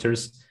it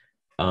filters.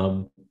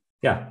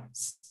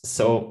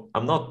 So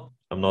I'm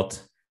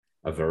not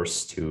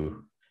averse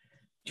to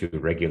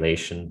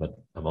regulation, but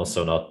I'm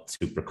also not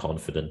super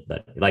confident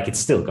that, like, it's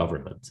still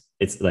government.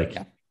 It's like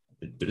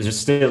it's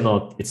still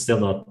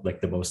not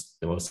like the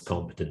most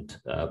competent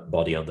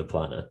body on the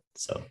planet.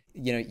 So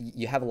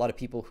you have a lot of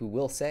people who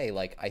will say,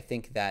 like, I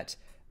think that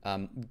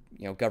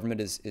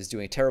government is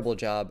doing a terrible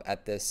job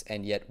at this,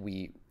 and yet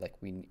we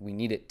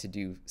need it to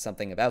do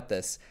something about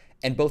this,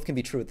 and both can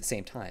be true at the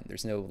same time.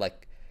 There's no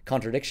like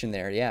contradiction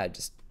there,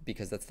 just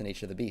because that's the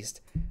nature of the beast.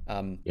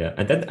 And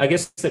then I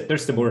guess that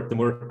there's the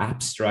more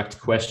abstract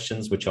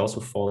questions which also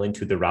fall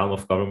into the realm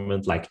of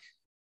government, like,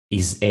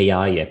 is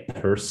AI a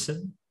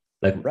person?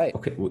 Like, right.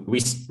 Okay, we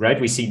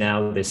see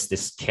now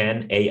this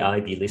can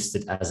AI be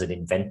listed as an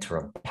inventor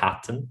on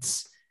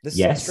patents? This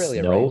yes, is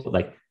Australia, no, right?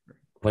 like,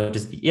 what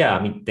does? I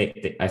mean,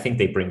 I think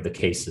they bring the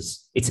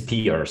cases. It's a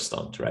PR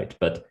stunt, right?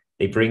 But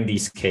they bring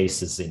these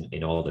cases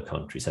in all the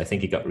countries. I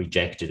think it got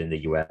rejected in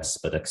the US,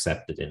 but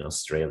accepted in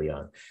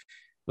Australia.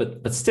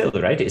 But still,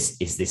 right? Is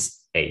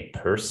this a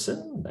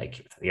person?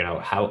 Like,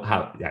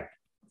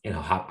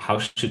 how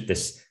should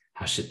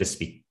this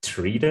be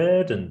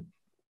treated? And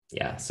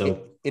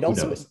so it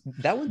also,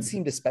 that one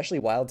seemed especially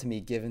wild to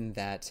me, given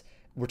that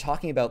we're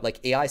talking about like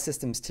AI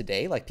systems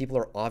today. Like, people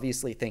are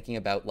obviously thinking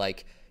about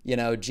like,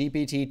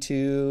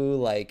 GPT-2,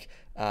 like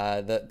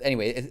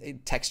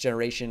text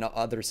generation,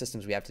 other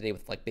systems we have today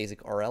with like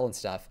basic RL and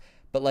stuff.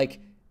 But like,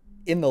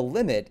 in the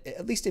limit,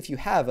 at least if you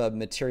have a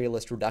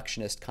materialist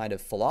reductionist kind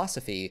of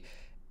philosophy,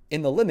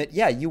 in the limit,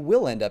 you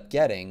will end up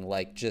getting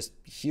like just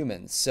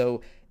humans.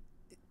 So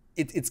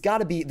there's got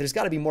to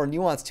be more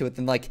nuance to it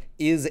than like,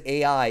 is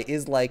AI,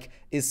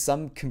 is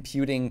some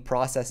computing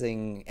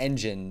processing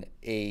engine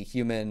a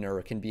human,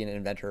 or can be an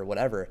inventor or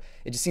whatever.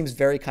 It just seems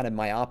very kind of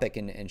myopic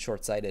and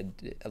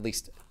short-sighted, at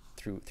least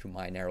through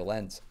my narrow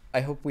lens. I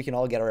hope we can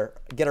all get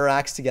our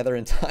acts together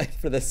in time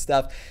for this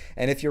stuff.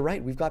 And if you're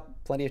right, we've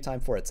got plenty of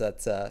time for it. So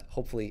that's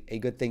hopefully a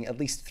good thing, at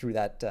least through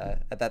that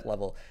at that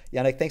level.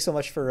 Yannic, thanks so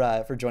much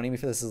for joining me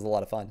for this. This is a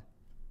lot of fun.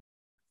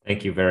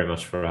 Thank you very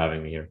much for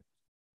having me here.